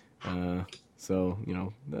 so, you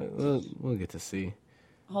know, we'll get to see.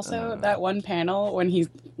 Also, that one panel when he's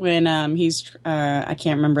I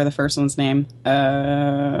can't remember the first one's name.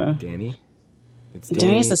 Danny? It's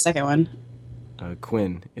Danny's the second one.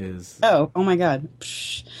 Quinn is... Oh my god.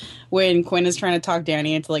 Psh. When Quinn is trying to talk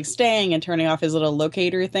Danny into like staying and turning off his little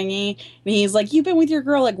locator thingy, and he's like, "You've been with your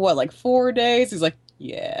girl like what, like 4 days?" He's like,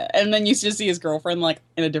 "Yeah," and then you just see his girlfriend like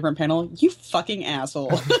in a different panel. You fucking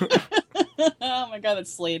asshole! Oh my god, that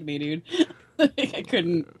slayed me, dude. I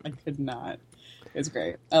could not. It's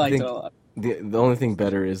great. I liked it a lot. The only thing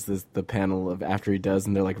better is the panel of after he does,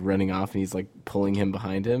 and they're like running off, and he's like pulling him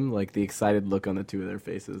behind him. Like the excited look on the two of their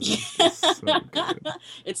faces. Is so good.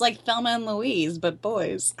 It's like Thelma and Louise, but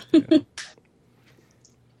boys. Yeah.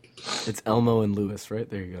 It's Elmo and Lewis, right?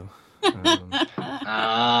 There you go.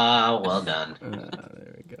 Well done.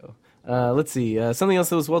 There we go. Let's see. Something else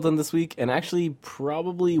that was well done this week, and actually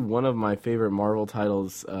probably one of my favorite Marvel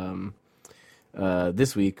titles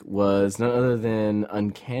this week was none other than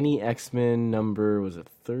Uncanny X-Men number, was it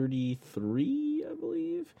 33, I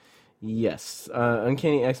believe? Yes.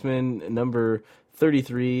 Uncanny X-Men number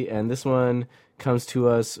 33, and this one comes to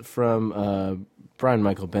us from Brian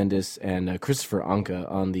Michael Bendis and Christopher Anka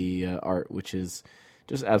on the art, which is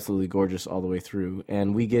just absolutely gorgeous all the way through.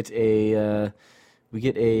 And we get a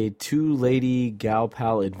two-lady gal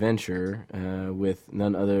pal adventure with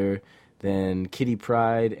none other than Kitty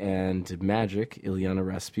Pryde and Magik, Illyana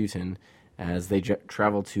Rasputin, as they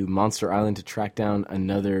travel to Monster Island to track down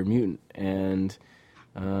another mutant. And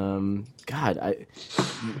when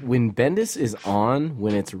Bendis is on,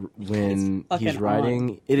 when he's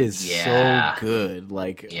writing, it is so good.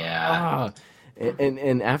 Like,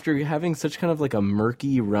 and after having such kind of like a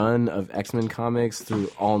murky run of X-Men comics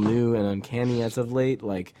through All New and Uncanny as of late,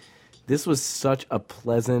 like this was such a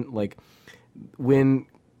pleasant, like when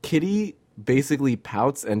Kitty basically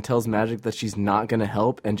pouts and tells Magik that she's not going to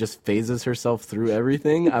help and just phases herself through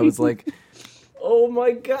everything, I was like, oh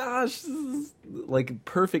my gosh, this is like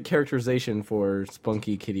perfect characterization for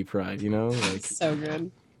spunky Kitty Pryde, you know? Like, so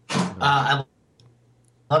good. I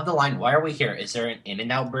love the line, "Why are we here? Is there an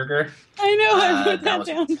In-N-Out burger?" I know, I wrote that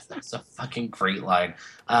down. That's a fucking great line.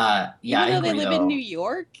 I agree, they live in New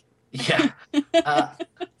York? Yeah.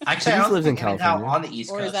 Actually, He I just lives in In-N-Out California. on the East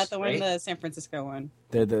Coast. Or is that the one, right? the San Francisco one?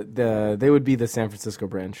 they would be the San Francisco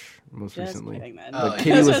branch most Just recently. kidding, then. Oh, But yeah.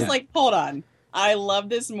 Kitty I was was just like, hold on. I love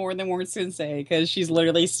this more than words can say because she's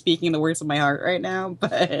literally speaking the words of my heart right now.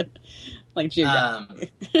 But like, I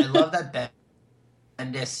love that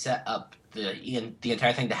Bendis set up the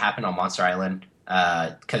entire thing to happen on Monster Island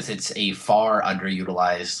because it's a far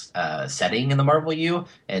underutilized setting in the Marvel U,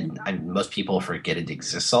 and most people forget it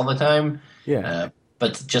exists all the time. Yeah.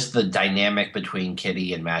 But just the dynamic between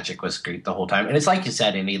Kitty and Magik was great the whole time. And it's like you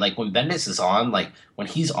said, Andy, like when Bendis is on, like when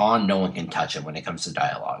he's on, no one can touch him when it comes to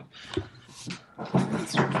dialogue.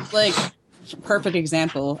 like perfect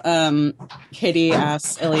example. Kitty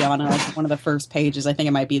asks Illyana, like one of the first pages, I think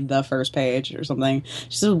it might be the first page or something.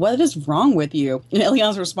 She says, "What is wrong with you?" And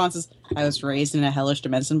Ilyana's response is, "I was raised in a hellish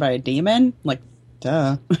dimension by a demon." I'm like,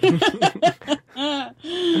 duh.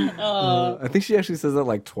 I think she actually says that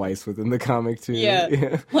like twice within the comic too.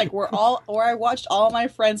 Yeah. Like where I watched all my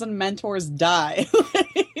friends and mentors die.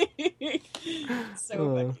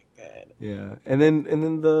 So fucking good. Yeah, and then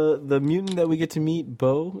the mutant that we get to meet,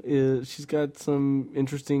 Bo, she's got some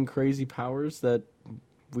interesting, crazy powers that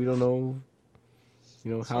we don't know.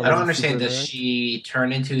 You know how. I don't understand. Does she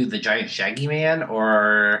turn into the giant Shaggy Man,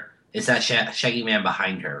 or is that Shaggy Man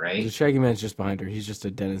behind her? Right. The Shaggy Man's just behind her. He's just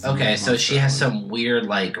a denizen. Okay, so she has some weird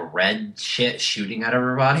like red shit shooting out of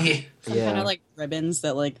her body. Some kind of like ribbons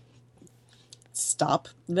that like stop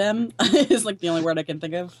them is like the only word I can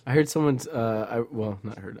think of. I heard someone's.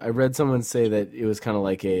 Not heard. I read someone say that it was kind of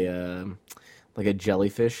like a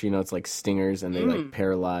jellyfish. You know, it's like stingers, and they like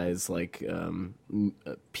paralyze like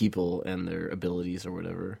people and their abilities or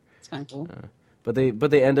whatever. It's kind of cool. But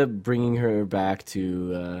they end up bringing her back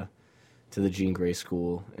to the Jean Grey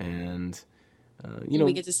school, and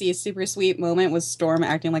we get to see a super sweet moment with Storm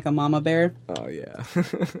acting like a mama bear. Oh yeah.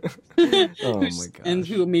 Oh my god. And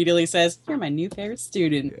who immediately says, "You're my new favorite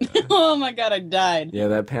student." Yeah. Oh my god, I died. Yeah,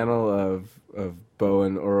 that panel of Bo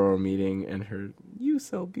and Aurora meeting and her, "You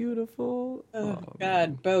so beautiful." Oh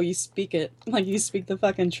god, Bo, you speak it. Like you speak the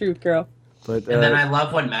fucking truth, girl. But and then I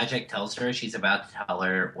love when Magic tells her she's about to tell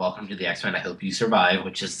her, "Welcome to the X-Men. I hope you survive,"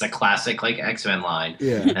 which is the classic like X-Men line.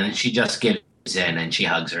 Yeah. And then she just gives in and she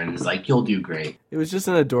hugs her and is like, "You'll do great." It was just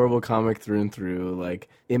an adorable comic through and through. Like,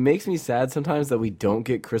 it makes me sad sometimes that we don't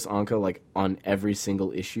get Chris Anka like on every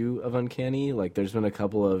single issue of Uncanny. Like, there's been a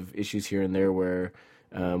couple of issues here and there where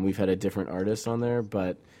we've had a different artist on there,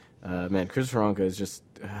 but man, Christopher Anka is just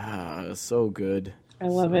so good. I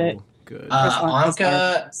love it. Good.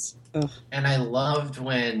 Anka, and I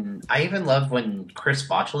even loved when Chris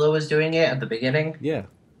Botcholo was doing it at the beginning. Yeah.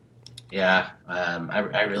 Yeah,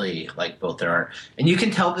 I really like both their art, and you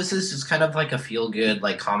can tell this is just kind of like a feel good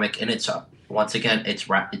like comic, and it's once again it's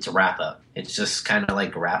a wrap up. It's just kind of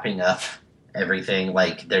like wrapping up everything.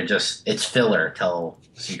 Like it's filler till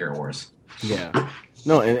Secret Wars. Yeah,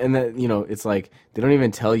 no, and that it's like they don't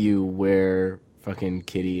even tell you where fucking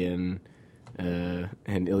Kitty and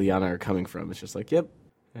Illyana are coming from. It's just like, yep,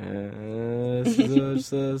 this is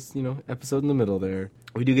just episode in the middle there.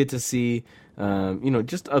 We do get to see.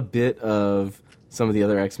 Just a bit of some of the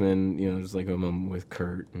other X-Men, just like with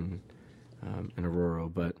Kurt and Aurora,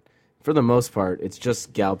 but for the most part, it's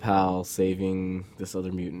just Gal Pal saving this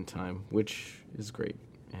other mutant time, which is great.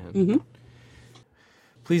 And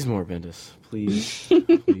please more, Bendis. Please,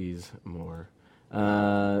 please more.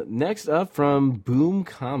 Next up from Boom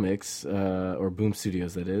Comics, or Boom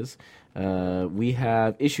Studios, that is, we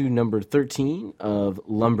have issue number 13 of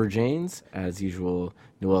Lumberjanes. As usual,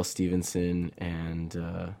 Noelle Stevenson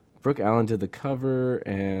and Brooke Allen did the cover,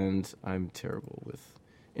 and I'm terrible with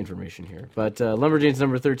information here. But Lumberjanes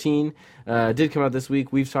number 13 did come out this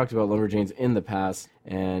week. We've talked about Lumberjanes in the past,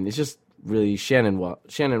 and it's just really Shannon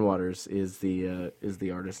Waters is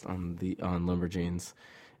the artist on Lumberjanes.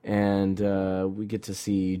 And we get to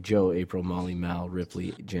see Joe, April, Molly, Mal,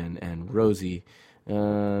 Ripley, Jen, and Rosie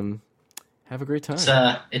have a great time.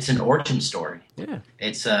 It's an origin story. Yeah.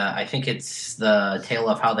 It's I think it's the tale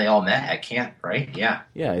of how they all met at camp, right? Yeah.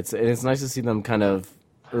 Yeah, it's nice to see them kind of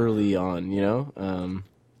early on, a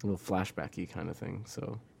little flashbacky kind of thing.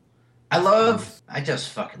 So I just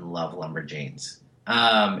fucking love Lumberjanes.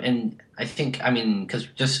 And I think,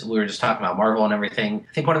 because we were just talking about Marvel and everything,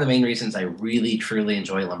 I think one of the main reasons I really, truly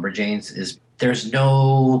enjoy Lumberjanes is there's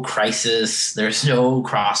no crisis, there's no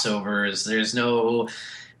crossovers, there's no,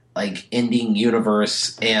 ending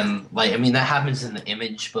universe, and, that happens in the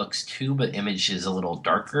Image books, too, but Image is a little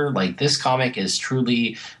darker. This comic is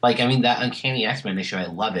truly, that Uncanny X-Men issue, I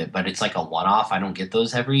love it, but it's, a one-off. I don't get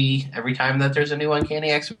those every time that there's a new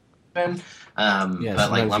Uncanny X-Men. But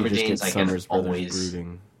Lumberjanes, I guess, always.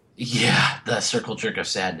 Brooding. Yeah, the circle jerk of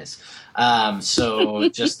sadness. So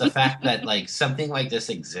just the fact that something like this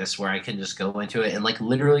exists where I can just go into it and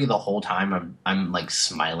literally the whole time I'm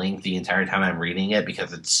smiling the entire time I'm reading it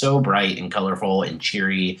because it's so bright and colorful and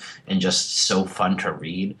cheery and just so fun to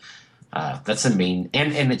read. That's the main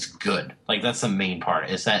and it's good. That's the main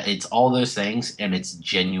part is that it's all those things and it's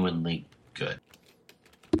genuinely good.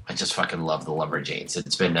 I just fucking love the Lumberjanes.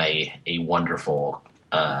 It's been a wonderful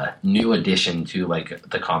new addition to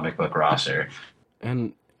the comic book roster.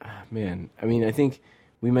 And man, I think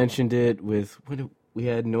we mentioned it with we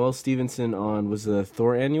had Noelle Stevenson on. Was the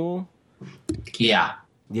Thor annual? Yeah,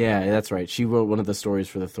 that's right. She wrote one of the stories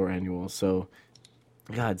for the Thor annual. So,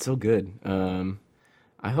 God, so good.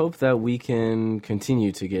 I hope that we can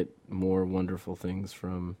continue to get more wonderful things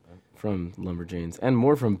from Lumberjanes and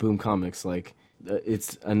more from Boom Comics.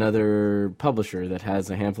 It's another publisher that has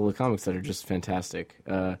a handful of comics that are just fantastic.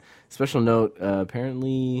 Special note,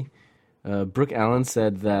 apparently Brooke Allen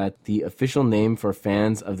said that the official name for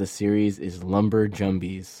fans of the series is Lumber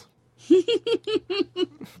Jumbies.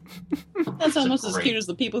 That's almost as cute as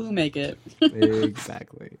the people who make it.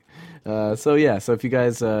 Exactly. So if you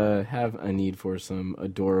guys have a need for some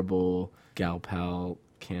adorable gal pal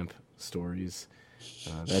camp stories,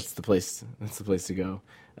 that's the place to go.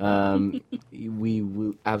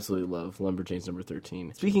 We absolutely love Lumberjanes number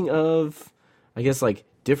 13. Speaking of, I guess,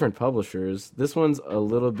 different publishers, this one's a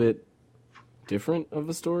little bit different of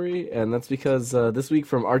a story, and that's because this week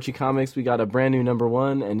from Archie Comics we got a brand new number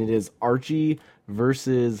 1, and it is Archie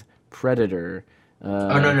versus Predator.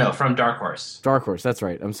 No, from Dark Horse. Dark Horse, that's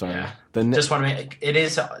right. I'm sorry. Yeah. Just want to make it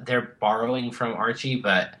is they're borrowing from Archie,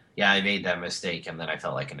 but yeah, I made that mistake, and then I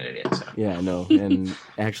felt like an idiot. So. Yeah, no, and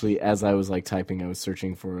actually, as I was typing, I was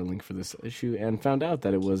searching for a link for this issue and found out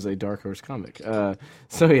that it was a Dark Horse comic.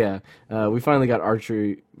 We finally got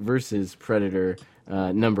Archie versus Predator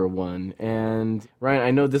number 1, and Ryan,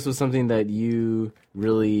 I know this was something that you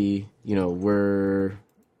really, were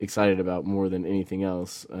excited about more than anything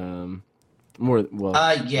else. Yeah,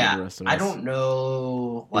 I don't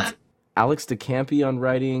know. It's Alex DeCampi on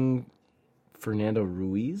writing. Fernando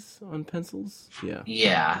Ruiz on pencils. Yeah.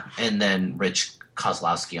 Yeah, and then Rich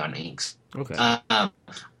Kozlowski on inks. Okay.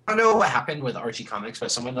 I don't know what happened with Archie Comics,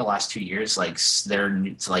 but someone in the last 2 years, like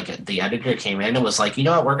the editor came in and was like, you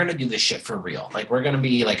know what, we're gonna do this shit for real. Like we're gonna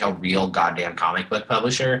be like a real goddamn comic book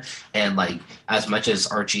publisher. And like as much as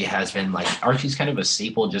Archie has been like Archie's kind of a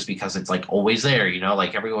staple just because it's like always there, you know,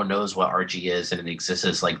 like everyone knows what Archie is and it exists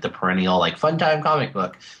as like the perennial like fun time comic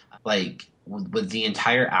book. Like with the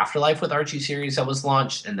entire Afterlife with Archie series that was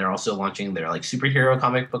launched, and they're also launching their like superhero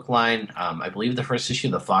comic book line. I believe the first issue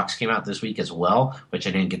of the Fox came out this week as well, which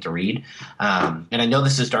I didn't get to read. And I know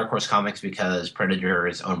this is Dark Horse Comics because Predator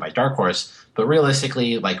is owned by Dark Horse, but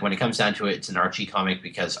realistically, like when it comes down to it, it's an Archie comic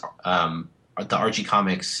because the Archie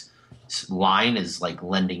Comics line is like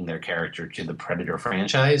lending their character to the Predator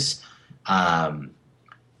franchise.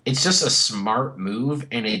 It's just a smart move,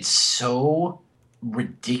 and it's so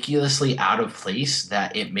ridiculously out of place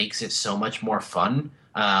that it makes it so much more fun.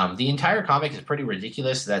 The entire comic is pretty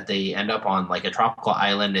ridiculous that they end up on like a tropical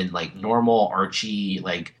island and like normal Archie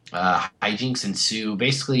like hijinks ensue,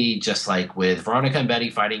 basically just like with Veronica and Betty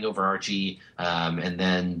fighting over Archie, and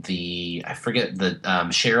then I forget the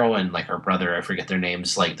Cheryl and like her brother, I forget their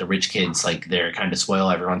names, like the rich kids, like they're kind of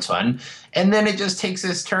spoil everyone's fun. And then it just takes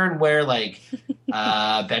this turn where like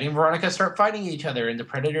Betty and Veronica start fighting each other, and the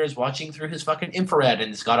Predator is watching through his fucking infrared,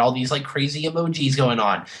 and it's got all these like crazy emojis going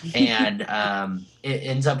on, and it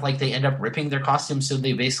ends up like they end up ripping their costumes so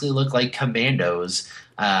they basically look like commandos.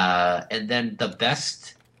 And then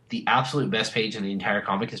the absolute best page in the entire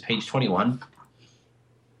comic is page 21.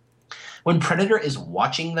 When Predator is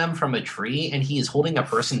watching them from a tree and he is holding a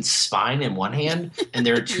person's spine in one hand, and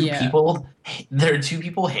there are two people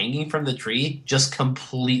hanging from the tree, just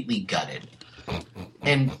completely gutted.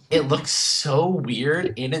 And it looks so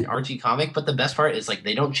weird in an Archie comic, but the best part is like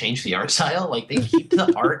they don't change the art style. Like they keep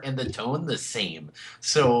the art and the tone the same.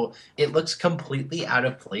 So it looks completely out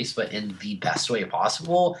of place, but in the best way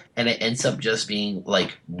possible, and it ends up just being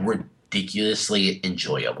like ridiculously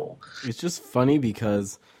enjoyable. It's just funny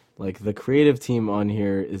because like the creative team on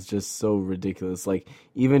here is just so ridiculous. Like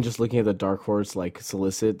even just looking at the Dark Horse like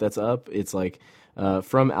solicit that's up, it's like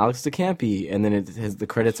from Alex DeCampi, and then the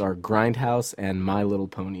credits are Grindhouse and My Little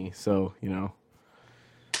Pony. So you know,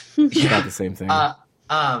 it's about the same thing.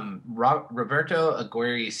 Roberto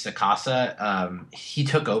Aguirre Sacasa, he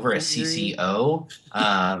took over as CCO.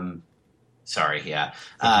 Sorry, yeah.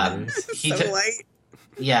 So white.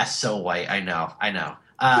 Yeah, so white. I know.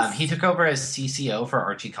 He took over as CCO for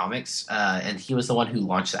Archie Comics, and he was the one who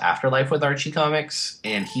launched the Afterlife with Archie Comics.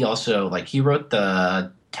 And he also he wrote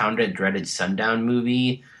the Counted Dreaded Sundown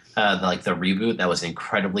movie, the reboot that was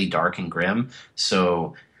incredibly dark and grim.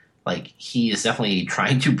 So like he is definitely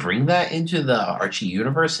trying to bring that into the Archie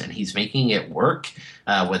universe, and he's making it work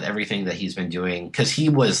with everything that he's been doing, because he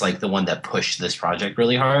was like the one that pushed this project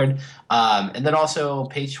really hard. And then also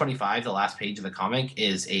page 25, the last page of the comic,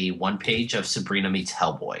 is a one page of Sabrina meets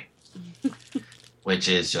Hellboy, which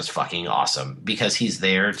is just fucking awesome because he's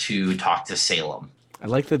there to talk to Salem. I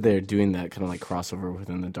like that they're doing that kind of like crossover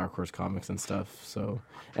within the Dark Horse comics and stuff. So,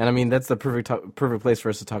 and I mean that's the perfect place for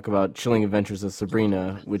us to talk about Chilling Adventures of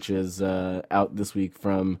Sabrina, which is out this week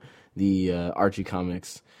from the Archie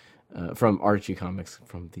Comics, from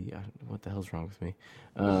the what the hell's wrong with me?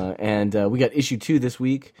 And we got issue 2 this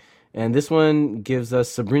week, and this one gives us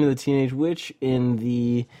Sabrina the Teenage Witch in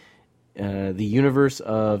the universe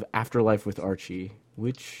of Afterlife with Archie,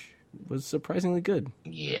 which was surprisingly good.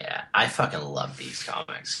 Yeah, I fucking love these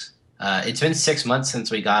comics. It's been 6 months since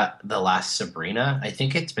we got the last Sabrina. I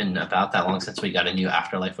think it's been about that long since we got a new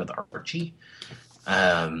Afterlife with Archie.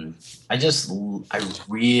 I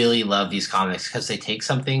really love these comics because they take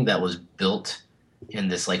something that was built in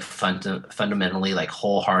this like fundamentally like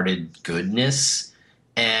wholehearted goodness,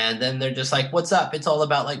 and then they're just like, what's up? It's all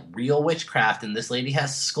about like real witchcraft, and this lady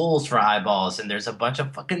has skulls for eyeballs, and there's a bunch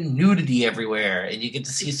of fucking nudity everywhere, and you get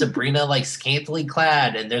to see Sabrina like scantily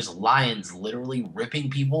clad, and there's lions literally ripping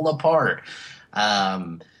people apart.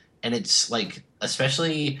 And it's like,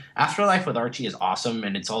 especially Afterlife with Archie is awesome,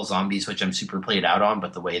 and it's all zombies, which I'm super played out on,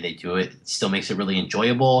 but the way they do it still makes it really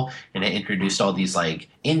enjoyable. And it introduced all these like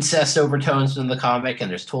incest overtones in the comic,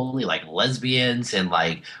 and there's totally like lesbians and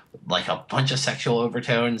like a bunch of sexual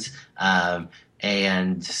overtones.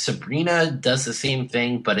 And Sabrina does the same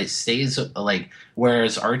thing, but it stays like,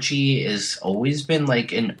 whereas Archie has always been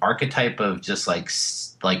like an archetype of just like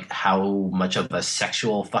how much of a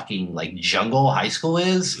sexual fucking like jungle high school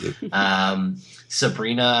is.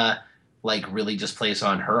 Sabrina like really just plays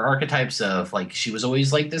on her archetypes of like she was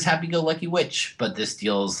always like this happy-go-lucky witch, but this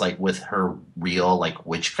deals like with her real like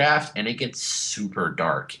witchcraft, and it gets super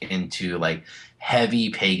dark into like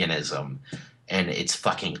heavy paganism, and it's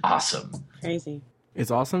fucking awesome. Crazy.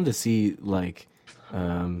 It's awesome to see like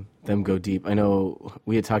them go deep. I know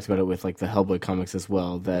we had talked about it with like the Hellboy comics as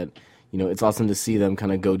well, that it's awesome to see them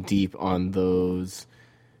kind of go deep on those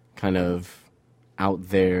kind of out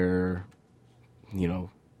there,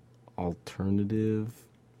 alternative,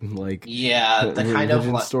 like the kind of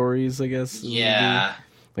like, stories, I guess. Yeah,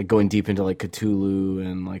 like going deep into like Cthulhu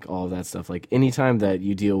and like all of that stuff. Like anytime that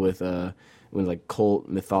you deal with like cult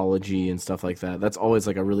mythology and stuff like that, that's always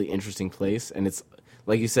like a really interesting place. And it's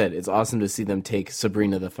like you said, it's awesome to see them take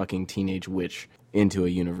Sabrina the fucking teenage witch into a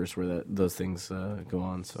universe where those things go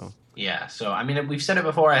on. So yeah, so I mean, we've said it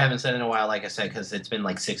before. I haven't said it in a while, like I said, because it's been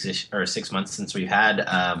like 6 months since we've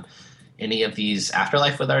had any of these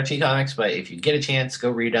Afterlife with Archie comics. But if you get a chance,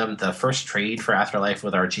 go read them. The first trade for Afterlife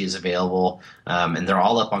with Archie is available, and they're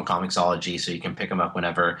all up on Comixology, so you can pick them up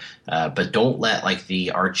whenever. But don't let like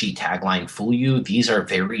the Archie tagline fool you. These are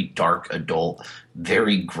very dark, adult,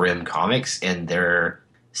 very grim comics, and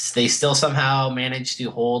they still somehow manage to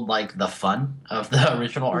hold like the fun of the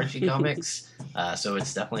original Archie comics. So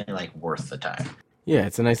it's definitely like worth the time. Yeah,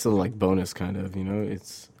 it's a nice little like bonus kind of,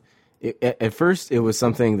 at first it was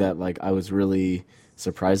something that like I was really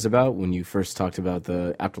surprised about when you first talked about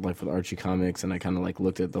the Afterlife with Archie comics, and I kind of like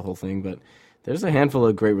looked at the whole thing, but there's a handful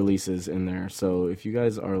of great releases in there. So if you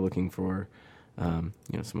guys are looking for, some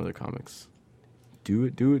other comics, do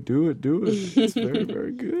it. It's very,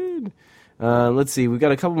 very good. Let's see. We've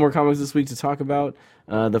got a couple more comics this week to talk about.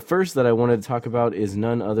 The first that I wanted to talk about is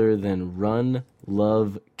none other than Run,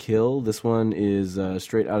 Love, Kill. This one is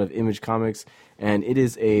straight out of Image Comics, and it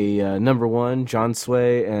is a #1. John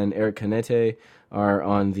Sway and Eric Canete are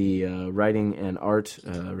on the writing and art,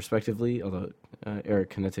 respectively, although Eric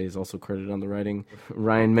Canete is also credited on the writing.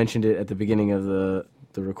 Ryan mentioned it at the beginning of the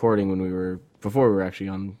recording before we were actually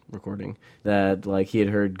on recording, that like he had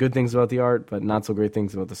heard good things about the art, but not so great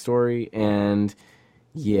things about the story. And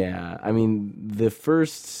yeah, I mean, the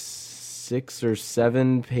first 6 or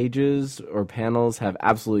 7 pages or panels have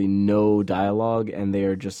absolutely no dialogue, and they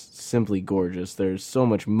are just simply gorgeous. There's so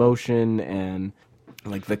much motion, and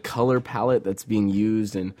like the color palette that's being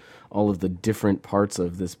used and all of the different parts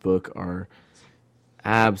of this book are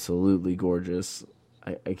absolutely gorgeous.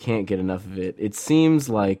 I can't get enough of it. It seems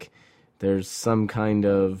like there's some kind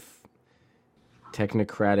of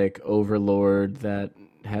technocratic overlord that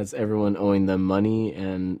has everyone owing them money,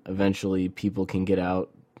 and eventually people can get out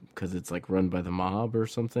because it's like run by the mob or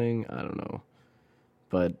something. I don't know.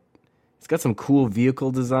 But it's got some cool vehicle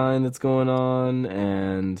design that's going on,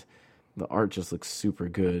 and the art just looks super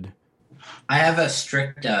good. I have a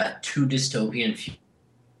strict 2 dystopian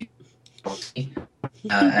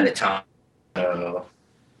at a time. So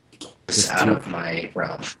it's out of my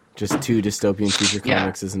realm. Just 2 dystopian future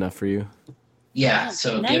comics is enough for you? Yeah,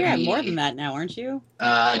 so now you're at more than that now, aren't you?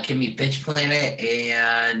 Give me Bitch Planet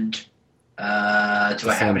and do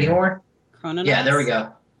I have any more? Chrononauts? Yeah, there we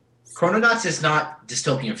go. Chrononauts is not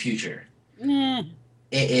dystopian future. Nah.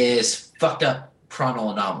 It is fucked up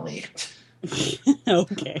chronal anomaly.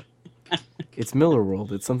 Okay. It's Miller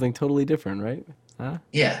World. It's something totally different, right? Huh?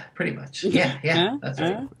 Yeah, pretty much. Yeah, that's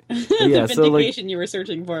right. Yeah, the so vindication you were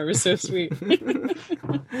searching for was so sweet.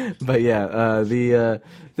 But yeah,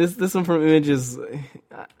 this one from Image is,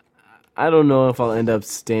 I don't know if I'll end up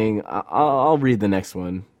staying. I'll read the next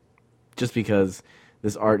one, just because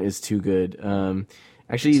this art is too good.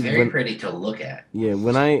 Actually, it's very pretty to look at. Yeah,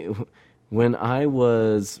 when I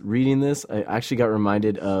was reading this, I actually got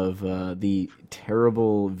reminded of the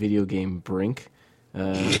terrible video game Brink.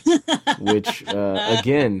 Which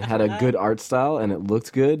again had a good art style and it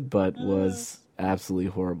looked good, but was absolutely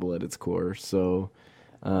horrible at its core. So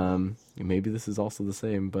maybe this is also the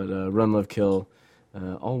same. But Run, Love, Kill,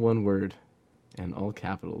 all one word and all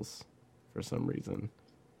capitals for some reason.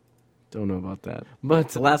 Don't know about that. But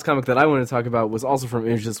the last comic that I want to talk about was also from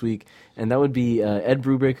Image this week, and that would be Ed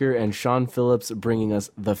Brubaker and Sean Phillips bringing us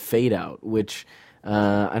The Fade Out, which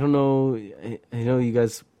I don't know. I know you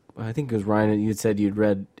guys. I think it was Ryan. You said you'd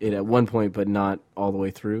read it at one point, but not all the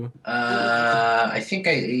way through. I think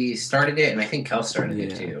I started it, and I think Kel started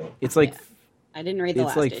it too. It's like I didn't read the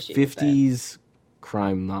last issue. It's like 50s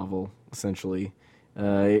crime novel, essentially. Is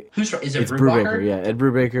it it's Brubaker? Yeah, Ed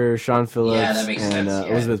Brubaker, Sean Phillips, that makes and sense,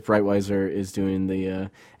 yeah. Elizabeth Breitweiser is doing the.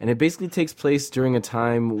 And it basically takes place during a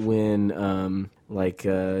time when, during like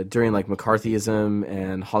McCarthyism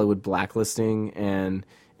and Hollywood blacklisting, and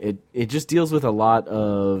it just deals with a lot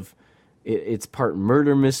of it's part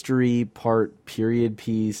murder mystery, part period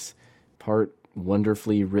piece, part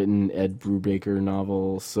wonderfully written Ed Brubaker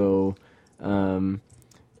novel. So,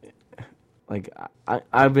 like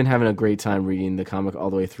I've been having a great time reading the comic all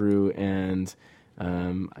the way through, and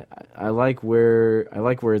I like where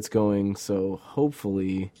it's going. So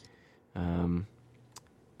hopefully,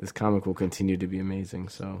 this comic will continue to be amazing.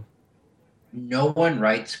 So, no one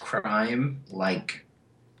writes crime like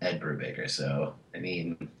Ed Brubaker. So I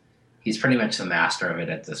mean, he's pretty much the master of it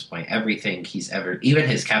at this point. Everything he's ever, even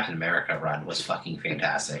his Captain America run was fucking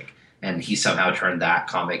fantastic, and he somehow turned that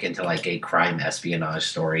comic into like a crime espionage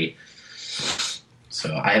story.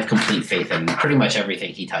 So I have complete faith in pretty much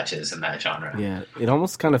everything he touches in that genre. Yeah, it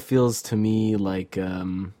almost kind of feels to me like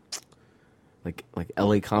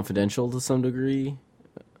LA Confidential to some degree.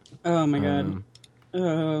 Oh my god.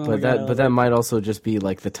 But that might also just be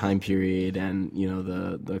like the time period and, you know,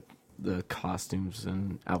 the costumes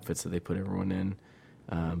and outfits that they put everyone in.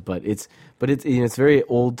 But it's you know, it's very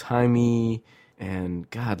old timey, and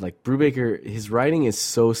God, like Brubaker, his writing is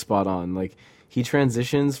so spot on. Like, he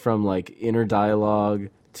transitions from like inner dialogue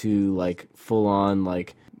to like full on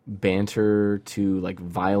like banter to like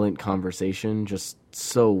violent conversation just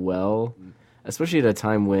so well, especially at a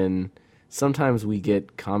time when sometimes we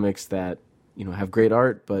get comics that, you know, have great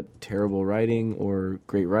art but terrible writing, or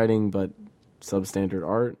great writing but substandard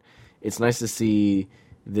art. It's nice to see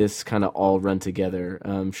this kind of all run together.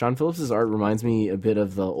 Sean Phillips' art reminds me a bit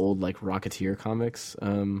of the old like Rocketeer comics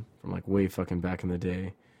from like way fucking back in the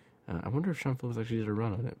day. I wonder if Sean Phillips actually did a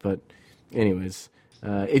run on it. But anyways,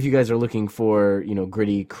 if you guys are looking for, you know,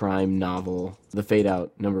 gritty crime novel, The Fade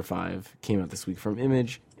Out #5 came out this week from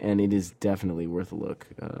Image, and it is definitely worth a look.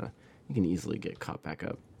 You can easily get caught back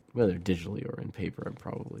up, whether digitally or in paper,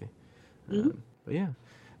 probably. But yeah.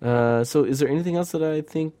 So is there anything else that I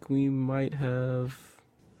think we might have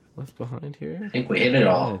left behind here? I think we hit it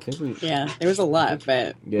all. Yeah, there was a lot,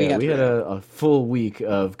 but we had a full week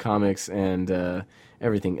of comics and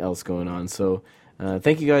everything else going on. So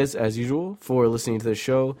thank you guys, as usual, for listening to the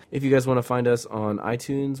show. If you guys want to find us on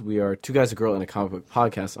iTunes, we are Two Guys, a Girl, and a Comic Book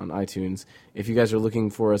Podcast on iTunes. If you guys are looking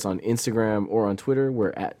for us on Instagram or on Twitter,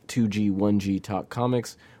 we're at 2G1G Talk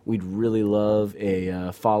Comics. We'd really love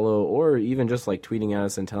a follow, or even just like tweeting at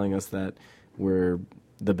us and telling us that we're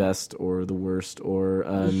the best or the worst or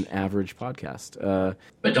an average podcast.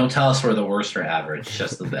 But don't tell us we're the worst or average,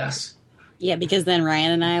 just the best. Yeah, because then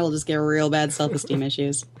Ryan and I will just get real bad self-esteem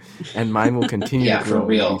issues. And mine will continue to grow. For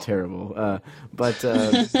real. And be terrible. But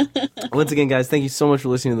once again, guys, thank you so much for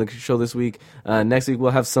listening to the show this week. Next week, we'll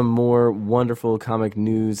have some more wonderful comic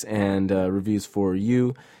news and reviews for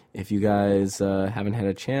you. If you guys haven't had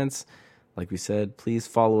a chance, like we said, please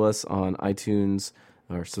follow us on iTunes,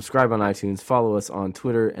 or subscribe on iTunes, follow us on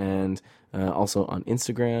Twitter, and also on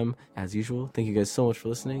Instagram. As usual, thank you guys so much for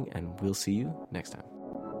listening, and we'll see you next time.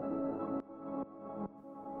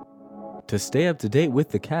 To stay up to date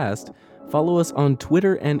with the cast, follow us on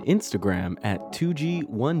Twitter and Instagram at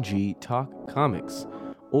 2G1G Talk Comics.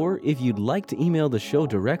 Or if you'd like to email the show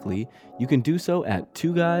directly, you can do so at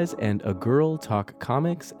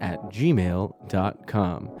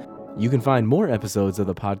 2guysandagirltalkcomics@gmail.com. You can find more episodes of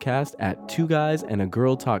the podcast at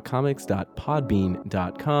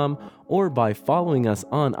 2guysandagirltalkcomics.podbean.com, or by following us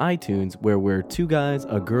on iTunes, where we're Two Guys,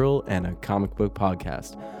 a Girl, and a Comic Book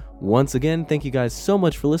Podcast. Once again, thank you guys so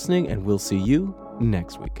much for listening, and we'll see you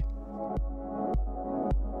next week.